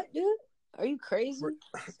 Like, what, dude? Are you crazy?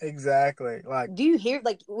 Exactly. Like, Do you hear,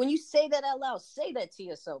 like, when you say that out loud, say that to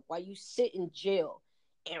yourself while you sit in jail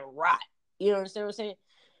and rot. You understand what I'm saying?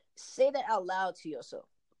 Say that out loud to yourself.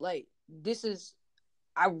 Like,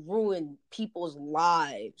 I ruined people's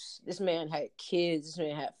lives. This man had kids. This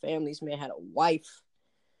man had families. This man had a wife.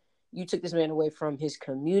 You took this man away from his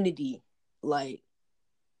community. Like,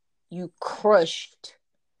 you crushed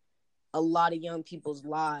a lot of young people's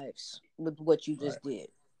lives with what you just did.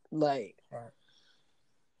 Like,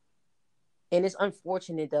 and it's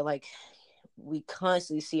unfortunate that, like, we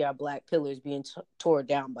constantly see our black pillars being torn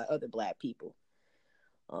down by other black people.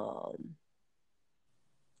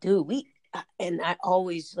 Dude, I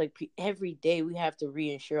always, like, every day we have to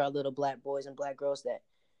reassure our little black boys and black girls that,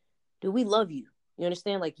 dude, we love you. You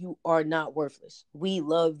understand? Like, you are not worthless. We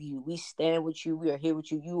love you. We stand with you. We are here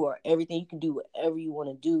with you. You are everything. You can do whatever you want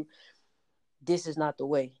to do. This is not the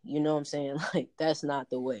way. You know what I'm saying? Like, that's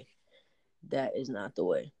not the way. That is not the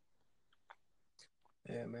way.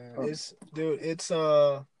 Yeah, man. It's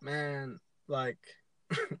man, like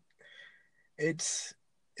it's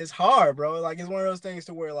hard, bro. Like, it's one of those things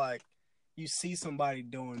to where, like, you see somebody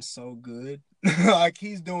doing so good. Like,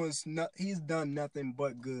 he's done nothing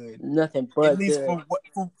but good. Nothing but at least good.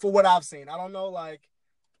 For what I've seen. I don't know, like,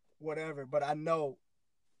 whatever, but I know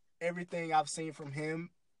everything I've seen from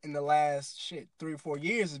him in the last 3 or 4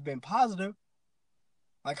 years has been positive.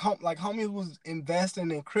 Like homie was investing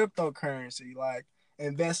in cryptocurrency, like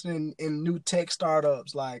investing in new tech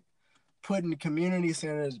startups, like putting community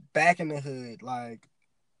centers back in the hood, like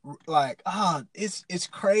it's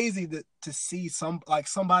crazy to see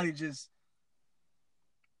somebody just,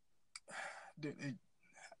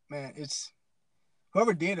 man, it's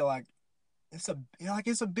whoever did it, like it's a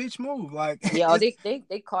bitch move, like Yeah,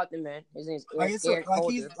 they caught the man. His name's Eric he's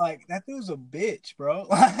Holder. like, that dude's a bitch, bro.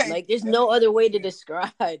 Like, there's no other way to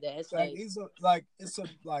describe that. It's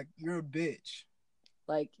like you're a bitch.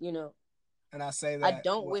 Like, you know, And I say I that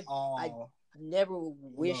don't with wish all I never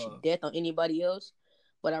wish love. death on anybody else,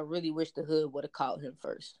 but I really wish the hood would have caught him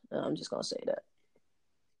first. I'm just gonna say that.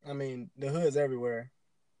 I mean, the hood's everywhere.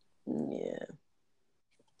 Yeah.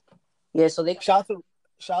 Yeah, so they shout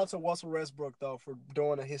out to Russell Westbrook, though, for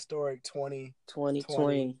doing a historic 20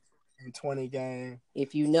 2020 and 20 game.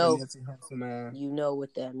 If you know, Nipsey Hussle, man. you know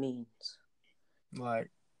what that means.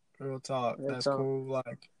 Like, real talk. That's talk. cool.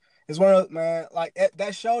 Like, it's one of, man, like,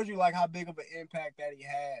 that shows you, like, how big of an impact that he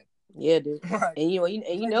had. Yeah, dude. Like, and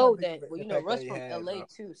you know that, well, you know, Russ from LA, bro,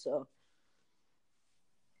 too, so,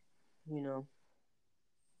 you know,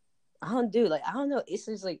 I don't know. It's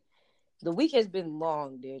just like, the week has been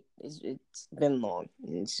long, dude. It's been long.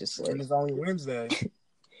 It's just like, and it's only Wednesday.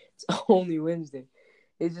 It's only Wednesday.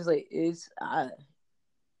 It's just like, if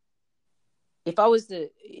I was to,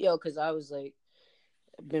 because I was like,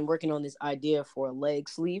 I've been working on this idea for a leg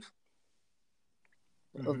sleeve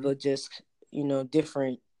of just,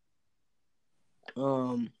 different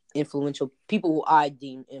influential people who I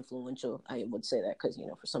deem influential. I would say that because,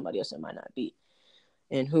 for somebody else it might not be.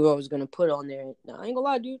 And who I was going to put on there. Now, I ain't gonna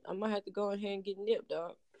lie, dude. I might have to go ahead and get nipped,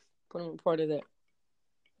 dog. Put him a part of that.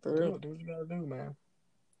 For real. Do what you gotta do, man.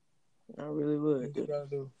 I really would. Do what you gotta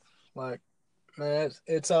do. Like, man,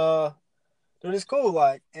 it's dude, it's cool.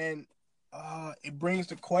 Like, and it brings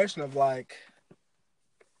the question of like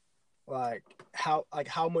how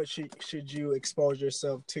much should you expose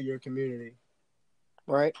yourself to your community,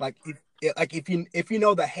 right? Like, if you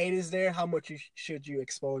know the hate is there, how much should you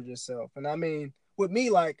expose yourself? And I mean, with me,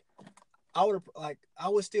 like, I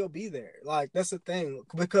would still be there. Like, that's the thing,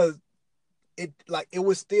 because it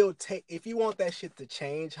would still take, if you want that shit to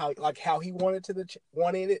change how he wanted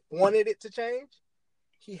it to change,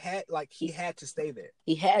 he had to stay there.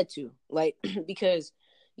 He had to, like, because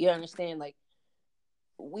you understand, like,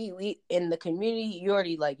 we in the community, you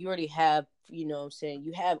already have, what I'm saying,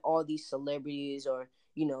 you have all these celebrities or,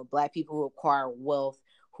 black people who acquire wealth,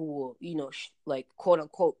 who will, like, quote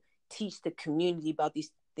unquote, teach the community about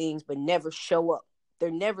these things, but never show up. They're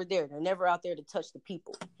never there. They're never out there to touch the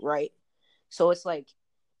people, right? So it's like,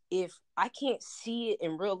 if I can't see it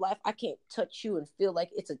in real life, I can't touch you and feel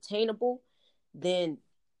like it's attainable, then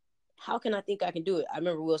how can I think I can do it? I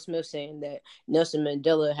remember Will Smith saying that Nelson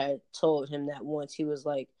Mandela had told him that once. He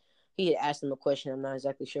he had asked him a question. I'm not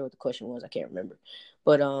exactly sure what the question was. I can't remember.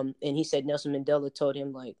 But and he said Nelson Mandela told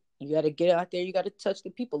him, like, you got to get out there. You got to touch the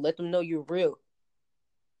people. Let them know you're real.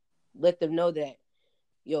 Let them know that,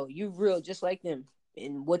 yo, you real just like them.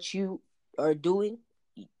 And what you are doing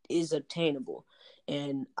is obtainable.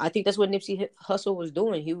 And I think that's what Nipsey Hussle was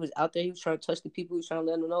doing. He was out there. He was trying to touch the people. He was trying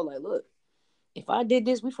to let them know, like, look, if I did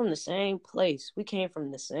this, we from the same place. We came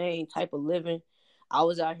from the same type of living. I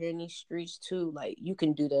was out here in these streets too. Like, you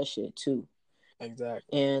can do that shit too.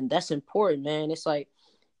 Exactly. And that's important, man. It's like,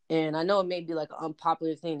 and I know it may be like an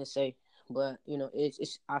unpopular thing to say, but you know,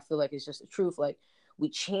 it's I feel like it's just the truth. Like, we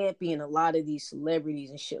champion a lot of these celebrities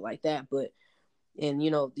and shit like that, but and you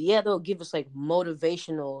know, yeah, they'll give us like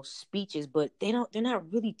motivational speeches, but they're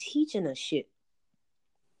not really teaching us shit.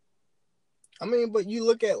 I mean, but you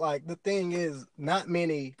look at, like, the thing is, not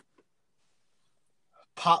many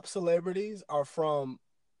pop celebrities are from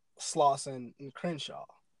Slauson and Crenshaw.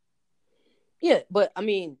 Yeah, but I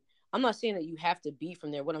mean, I'm not saying that you have to be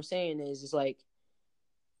from there. What I'm saying is like,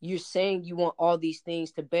 you're saying you want all these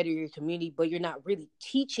things to better your community, but you're not really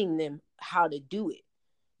teaching them how to do it.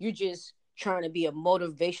 You're just trying to be a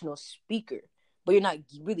motivational speaker, but you're not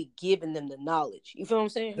really giving them the knowledge. You feel what I'm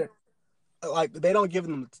saying? Like, they don't give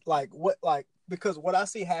them, like, what, like, because what I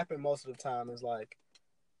see happen most of the time is, like,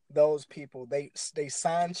 those people, they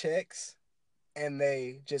sign checks and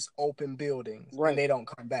they just open buildings and Right. they don't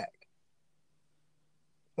come back.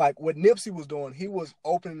 Like what Nipsey was doing, he was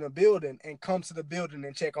opening a building and comes to the building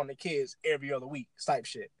and check on the kids every other week, type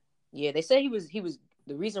shit. Yeah, they say he was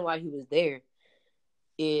the reason why he was there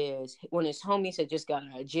is when his homies had just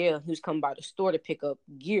gotten out of jail, he was coming by the store to pick up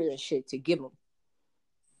gear and shit to give them.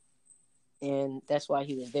 And that's why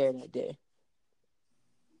he was there that day.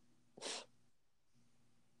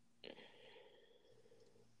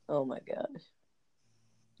 Oh my gosh.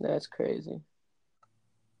 That's crazy.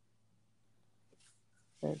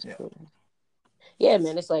 That's crazy. Yeah,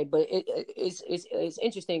 man, it's like, but it's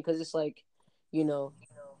interesting because it's like, you know,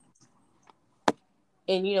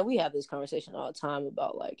 and you know, we have this conversation all the time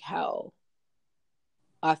about like how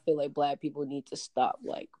I feel like Black people need to stop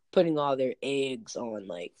like putting all their eggs on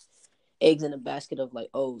like eggs in a basket of like,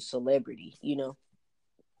 oh, celebrity, you know.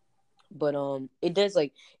 But it does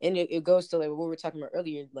like, and it goes to like what we were talking about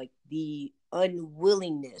earlier, like the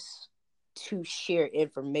unwillingness to share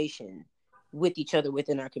information with each other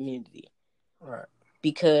within our community. Right.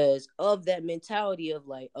 Because of that mentality of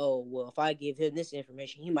like, oh, well, if I give him this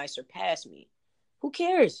information, he might surpass me. Who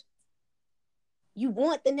cares? You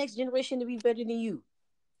want the next generation to be better than you.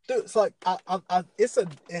 Dude, it's like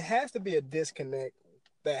it has to be a disconnect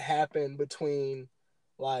that happened between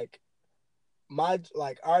like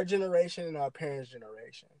our generation and our parents'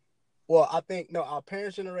 generation. Well, I think no, our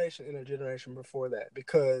parents' generation and the generation before that,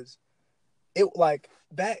 because it like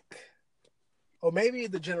back, or maybe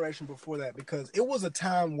the generation before that, because it was a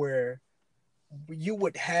time where you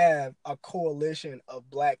would have a coalition of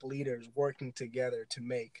Black leaders working together to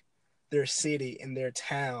make their city and their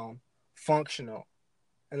town functional.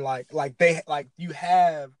 And like you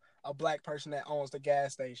have a Black person that owns the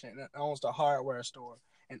gas station and owns the hardware store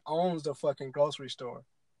and owns the fucking grocery store.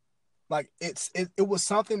 Like it was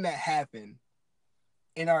something that happened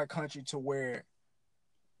in our country to where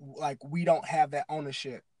like we don't have that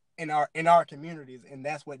ownership in our communities, and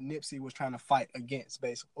that's what Nipsey was trying to fight against,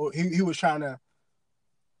 basically. Or he was trying to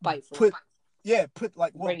Fight for put put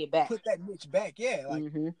like bring it back. put that niche back. Yeah, like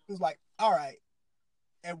it was like, all right,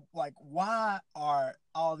 and like, why are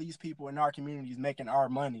all these people in our communities making our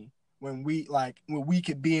money when we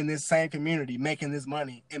could be in this same community making this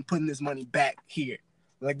money and putting this money back here?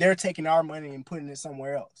 Like, they're taking our money and putting it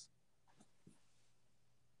somewhere else.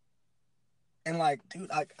 And like,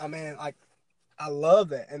 dude, like, I mean, like, I love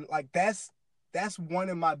that. And like, that's one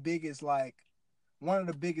of my biggest, like, one of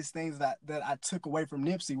the biggest things that I took away from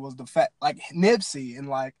Nipsey was the fact, like, Nipsey and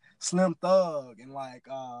like Slim Thug and like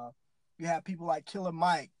you have people like Killer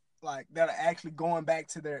Mike, like, that are actually going back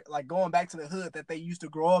to the hood that they used to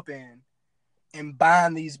grow up in and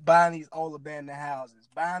buying these old abandoned houses,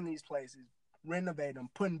 buying these places, renovate them,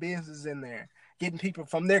 putting businesses in there, getting people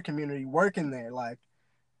from their community working there. Like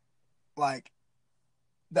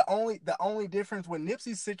the only difference with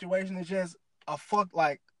Nipsey's situation is just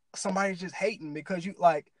like somebody's just hating because you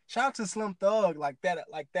like, shout out to Slim Thug, like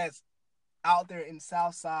that's out there in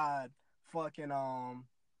Southside fucking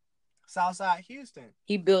Southside Houston.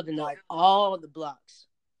 He building Like, up all the blocks.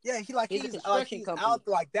 yeah, he's a construction company. out,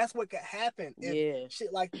 like, that's what could happen if Yeah.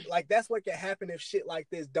 shit like that's what could happen if shit like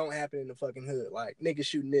this don't happen in the fucking hood. Like, niggas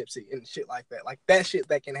shoot Nipsey and shit like that. Like, that shit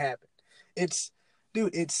that can happen. It's,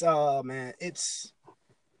 dude, it's man, it's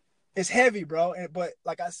it's heavy, bro. But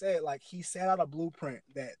like I said, like he set out a blueprint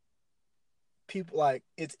that people like.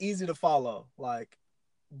 It's easy to follow. Like,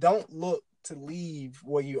 don't look to leave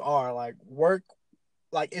where you are. Like, work.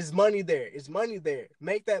 Like, it's money there. It's money there.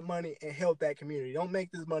 Make that money and help that community. Don't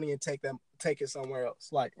make this money and take it somewhere else.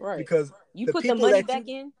 Like, Right. because You the put the people money that back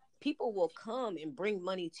you in, people will come and bring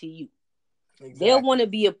money to you. They'll want exactly to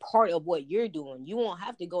be a part of what you're doing. You won't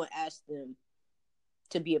have to go and ask them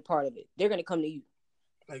to be a part of it. They're gonna come to you.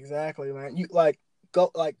 exactly, man. You like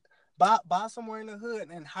go like buy somewhere in the hood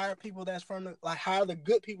and hire people that's from the like hire the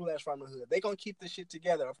good people that's from the hood. They gonna keep the shit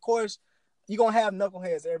together. Of course, you gonna have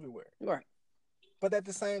knuckleheads everywhere. Right. But at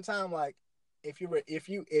the same time, like if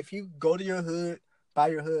you go to your hood, buy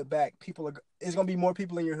your hood back, people are it's gonna be more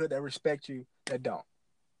people in your hood that respect you that don't.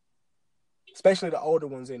 Especially the older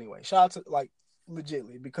ones anyway. Shout out to like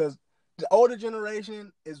legitly because the older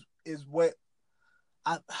generation is what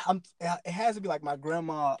I'm. It has to be like my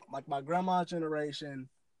grandma's generation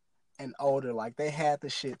and older. Like they had the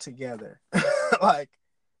shit together, like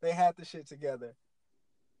they had the shit together,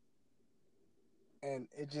 and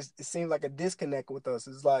it seems like a disconnect with us.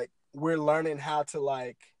 It's like we're learning how to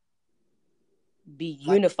Be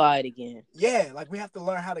like unified again. yeah, like we have to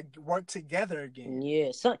learn how to work together again. Yeah.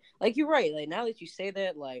 So like you're right. Like now that you say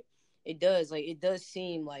that, like it does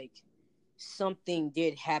seem like something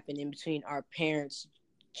did happen in between our parents'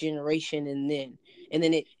 generation and then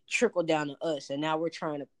it trickled down to us, and now we're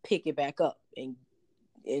trying to pick it back up and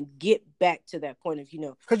get back to that point of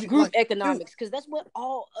Cause you group like, dude, economics, because that's what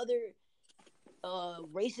all other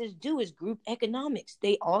races do is group economics.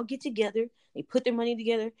 They all get together, they put their money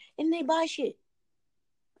together, and they buy shit.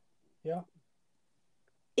 yeah,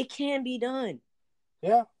 It can be done.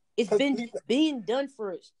 yeah, It's cause been being done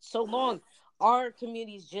for so long. Our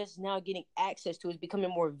community is just now getting access to it. It's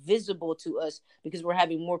becoming more visible to us because we're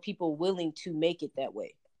having more people willing to make it that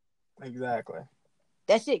way. exactly.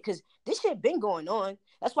 That's it. Because this shit been going on.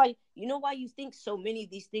 That's why, you know why you think so many of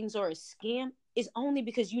these things are a scam? It's only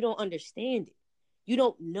because you don't understand it. You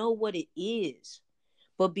don't know what it is.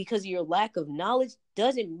 But because of your lack of knowledge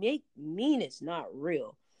doesn't mean it's not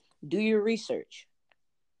real. Do your research.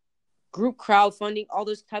 Group crowdfunding, all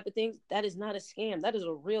those type of things, that is not a scam. That is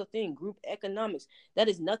a real thing. Group economics, that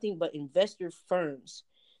is nothing but investor firms.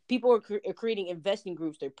 People are creating investing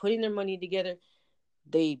groups. They're putting their money together.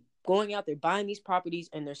 They going out, they're buying these properties,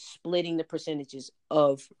 and they're splitting the percentages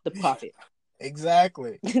of the profit.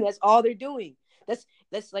 Exactly. That's all they're doing.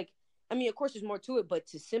 That's like, I mean, of course, there's more to it, but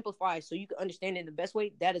to simplify so you can understand it in the best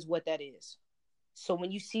way, that is what that is. So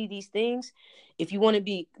when you see these things, if you want to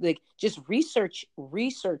be like, just research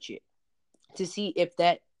it to see if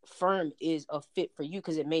that firm is a fit for you,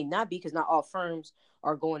 because it may not be, because not all firms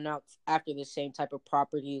are going out after the same type of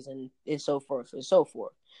properties and so forth and so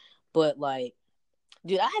forth. But like,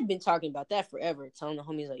 dude, I had been talking about that forever, telling the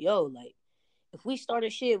homies like, yo, like, if we start a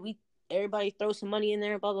shit, we everybody throw some money in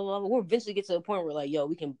there, blah blah blah. We'll eventually get to the point where like, yo,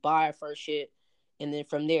 we can buy our first shit, and then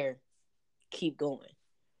from there, keep going.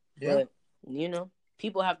 Yeah, But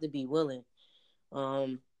people have to be willing.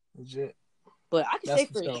 legit. But I can That's say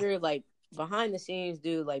for for sure. sure, like behind the scenes,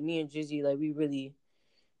 dude, like me and Jizzy, like we really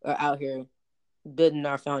are out here building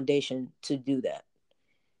our foundation to do that.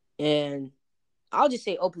 And I'll just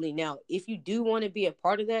say openly now, if you do want to be a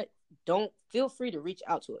part of that, don't feel free to reach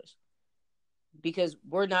out to us, because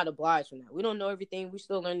we're not obliged from that. We don't know everything. We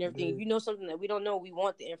still learn everything. If Dude. you know something that we don't know, we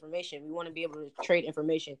want the information. We want to be able to trade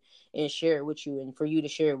information and share it with you, and for you to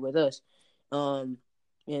share it with us. Um,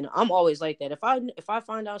 and I'm always like that. If I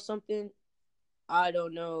find out something I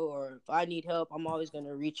don't know, or if I need help, I'm always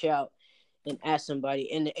gonna reach out and ask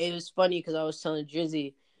somebody. And it was funny because I was telling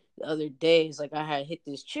Drizzy the other day, it's like I had hit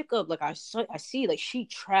this chick up. Like I see, like she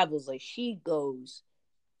travels, like she goes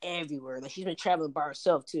everywhere. Like she's been traveling by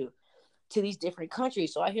herself too, to these different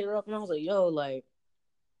countries. So I hit her up and I was like, yo, like,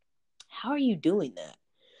 how are you doing that?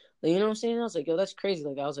 Like, you know what I'm saying? I was like, yo, that's crazy.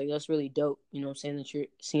 Like, I was like, that's really dope. You know what I'm saying? That you're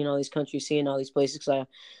seeing all these countries, seeing all these places. Because I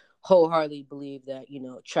wholeheartedly believe that,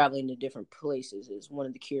 traveling to different places is one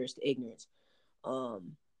of the cures to ignorance.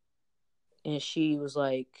 Um, and she was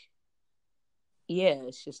like, yeah,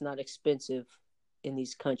 it's just not expensive in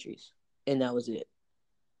these countries. And that was it.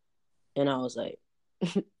 And I was like,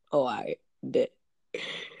 oh, I bet. I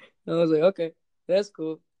was like, okay, that's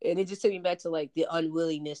cool. And it just took me back to like the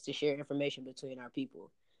unwillingness to share information between our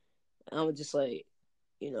people. I was just like,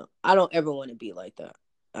 I don't ever want to be like that.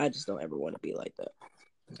 I just don't ever want to be like that.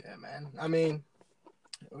 Yeah, man. I mean,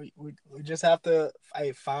 we just have to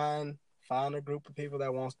find a group of people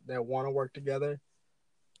that want to work together,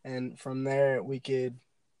 and from there we could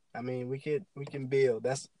I mean, we can build.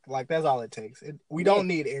 That's all it takes. We Yeah, don't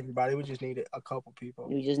need everybody. We just need a couple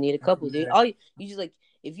people. you just need a And couple, from dude. there, All you just like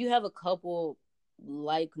if you have a couple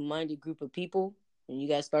like-minded group of people, and you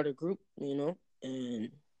guys start a group, and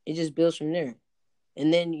it just builds from there.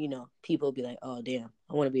 And then people will be like, "Oh, damn,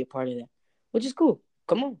 I want to be a part of that," which is cool.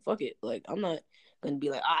 Come on, fuck it. Like I'm not gonna be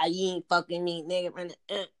like, you ain't fucking me, nigga.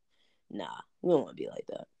 Nah, we don't want to be like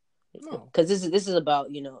that. no, Because this is about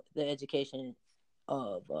the education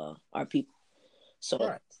of our people. So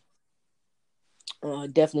right,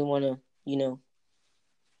 definitely want to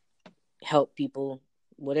help people,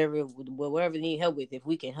 whatever they need help with, if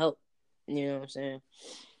we can help. You know what I'm saying?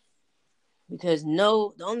 Because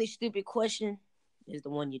no, the only stupid question is the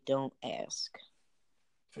one you don't ask.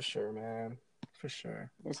 for sure, man, for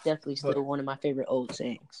sure. That's definitely But still one of my favorite old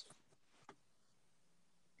sayings.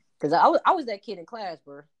 Because I was that kid in class,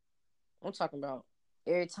 bro. I'm talking about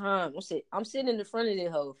every time I'm sitting in the front of the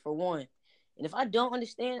hoe for one. And if I don't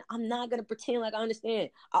understand, I'm not gonna pretend like I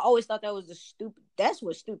understand. I always thought that was the stupid. That's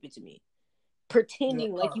what's stupid to me. yeah,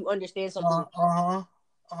 Pretending like you understand something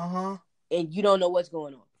huh. and you don't know what's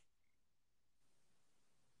going on.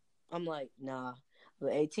 I'm like, nah.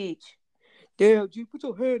 But hey, teach. Damn, G, put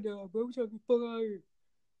your hand down, bro. We trying to get the fuck out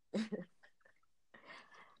of here.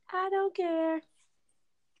 I don't care.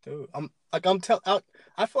 Dude, I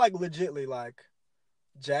feel like legitly like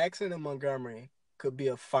Jackson and Montgomery could be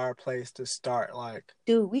a fireplace to start. Like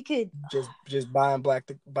Dude, we could. just buying back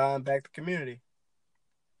the community.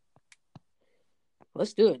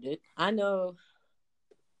 Let's do it, dude. I know.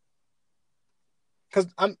 Because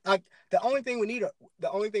I'm like the only thing we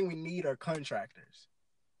need are contractors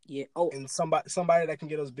Yeah. Oh, and somebody that can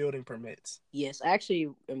get us building permits. yes. I actually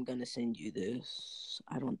am gonna send you this.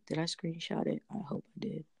 I don't. Did I screenshot it? I hope I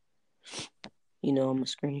did. I'm a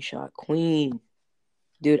screenshot queen,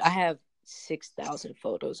 dude. I have 6,000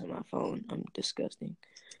 photos in my phone. I'm disgusting.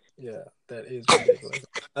 Yeah, that is ridiculous.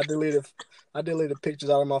 I deleted I deleted pictures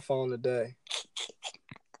out of my phone today.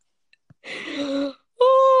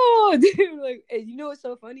 Oh, dude! Like, and you know what's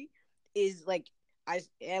so funny is like I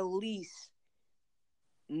at least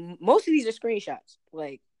most of these are screenshots.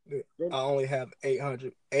 Like, Dude, I only have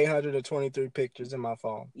 823 pictures in my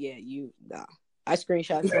phone. yeah, nah. I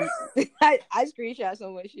screenshot some. I screenshot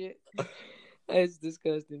so much shit. That's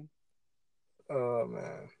disgusting. Oh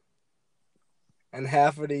man. And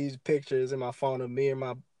half of these pictures in my phone of me in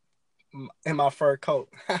my fur coat.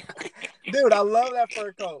 Dude, I love that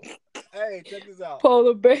fur coat. Hey, check this out.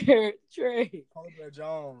 Polar bear Trey. Polar Bear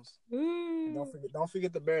Jones. And don't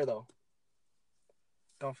forget the bear though.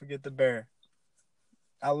 Don't forget the bear.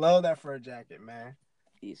 I love that fur jacket, man.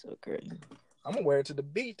 He's so crazy. I'm gonna wear it to the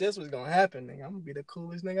beach. That's what's gonna happen, nigga. I'm gonna be the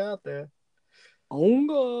coolest nigga out there. Oh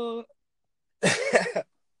God.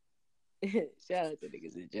 Shout out to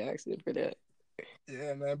niggas in Jackson for that.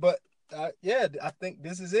 Yeah, man. But yeah, I think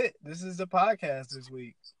this is it. This is the podcast this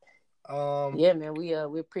week. Yeah, man. We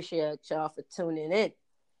appreciate y'all for tuning in.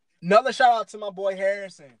 Another shout out to my boy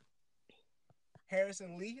Harrison.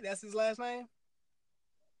 Harrison Lee, that's his last name.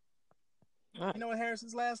 Right. You know what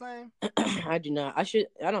Harrison's last name? I do not. I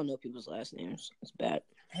don't know people's last names. It's bad.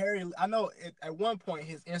 Harry. I know at one point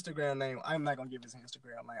his Instagram name. I'm not gonna give his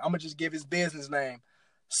Instagram name. I'm gonna just give his business name.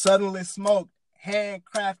 Suddenly Smoked,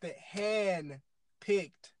 handcrafted,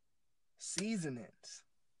 hand-picked seasonings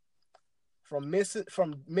from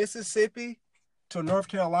Mississippi to North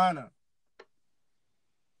Carolina.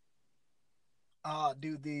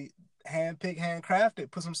 Dude, the hand-picked,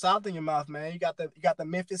 handcrafted. Put some salt in your mouth, man. You got the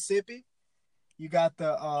Mississippi. You got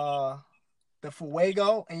the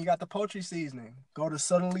Fuego, and you got the poultry seasoning. Go to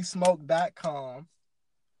suddenlysmoke.com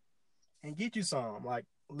and get you some. Like,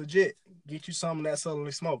 legit, get you some of that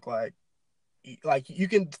Suddenly Smoke. Like you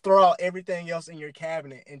can throw out everything else in your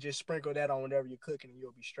cabinet and just sprinkle that on whatever you're cooking and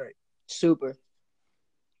you'll be straight. Super.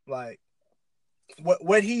 Like,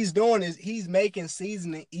 what he's doing is he's making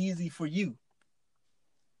seasoning easy for you.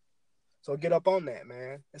 So get up on that,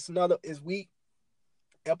 man. It's week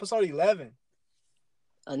episode 11.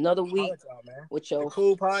 Another week man. with your the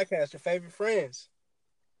cool podcast, your favorite friends.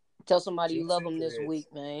 Tell somebody you love them this week,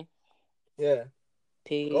 man. Yeah.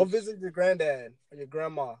 Peace. Go visit your granddad or your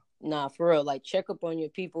grandma. Nah, for real. Like, check up on your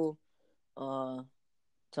people. Tell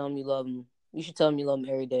them you love them. You should tell them you love them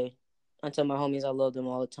every day. I tell my homies I love them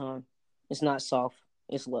all the time. It's not soft.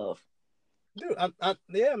 It's love. Dude,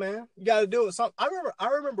 yeah, man. You got to do it. I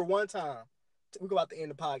remember one time. We go about to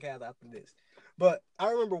end the podcast after this. But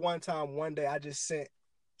I remember one day, I just sent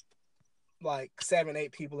like 7,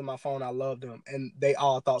 8 people in my phone. I loved them, and they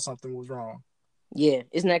all thought something was wrong. Yeah,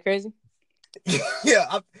 isn't that crazy? Yeah,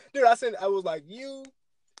 I was like you.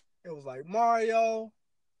 It was like Mario.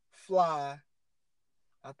 Fly.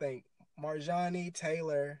 I think Marjani,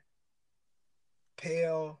 Taylor,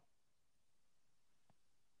 Pale,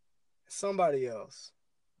 somebody else.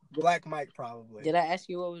 Black Mike probably. Did I ask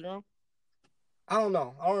you what was wrong? I don't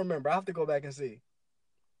know. I don't remember. I have to go back and see.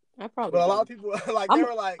 I probably. But a Did. lot of people like they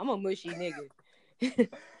were like, I'm a mushy nigga.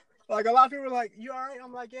 like a lot of people were like, "You all right?"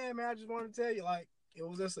 I'm like, "Yeah, man. I just wanted to tell you, like, it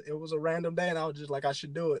was a random day, and I was just like, I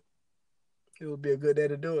should do it. It would be a good day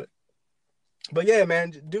to do it." But yeah,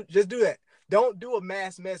 man, just do that. Don't do a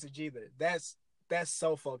mass message either. That's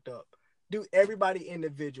so fucked up. Do everybody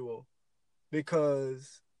individual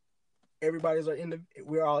because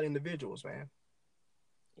we're all individuals, man.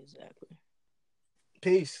 Exactly.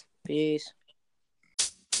 Peace. Peace.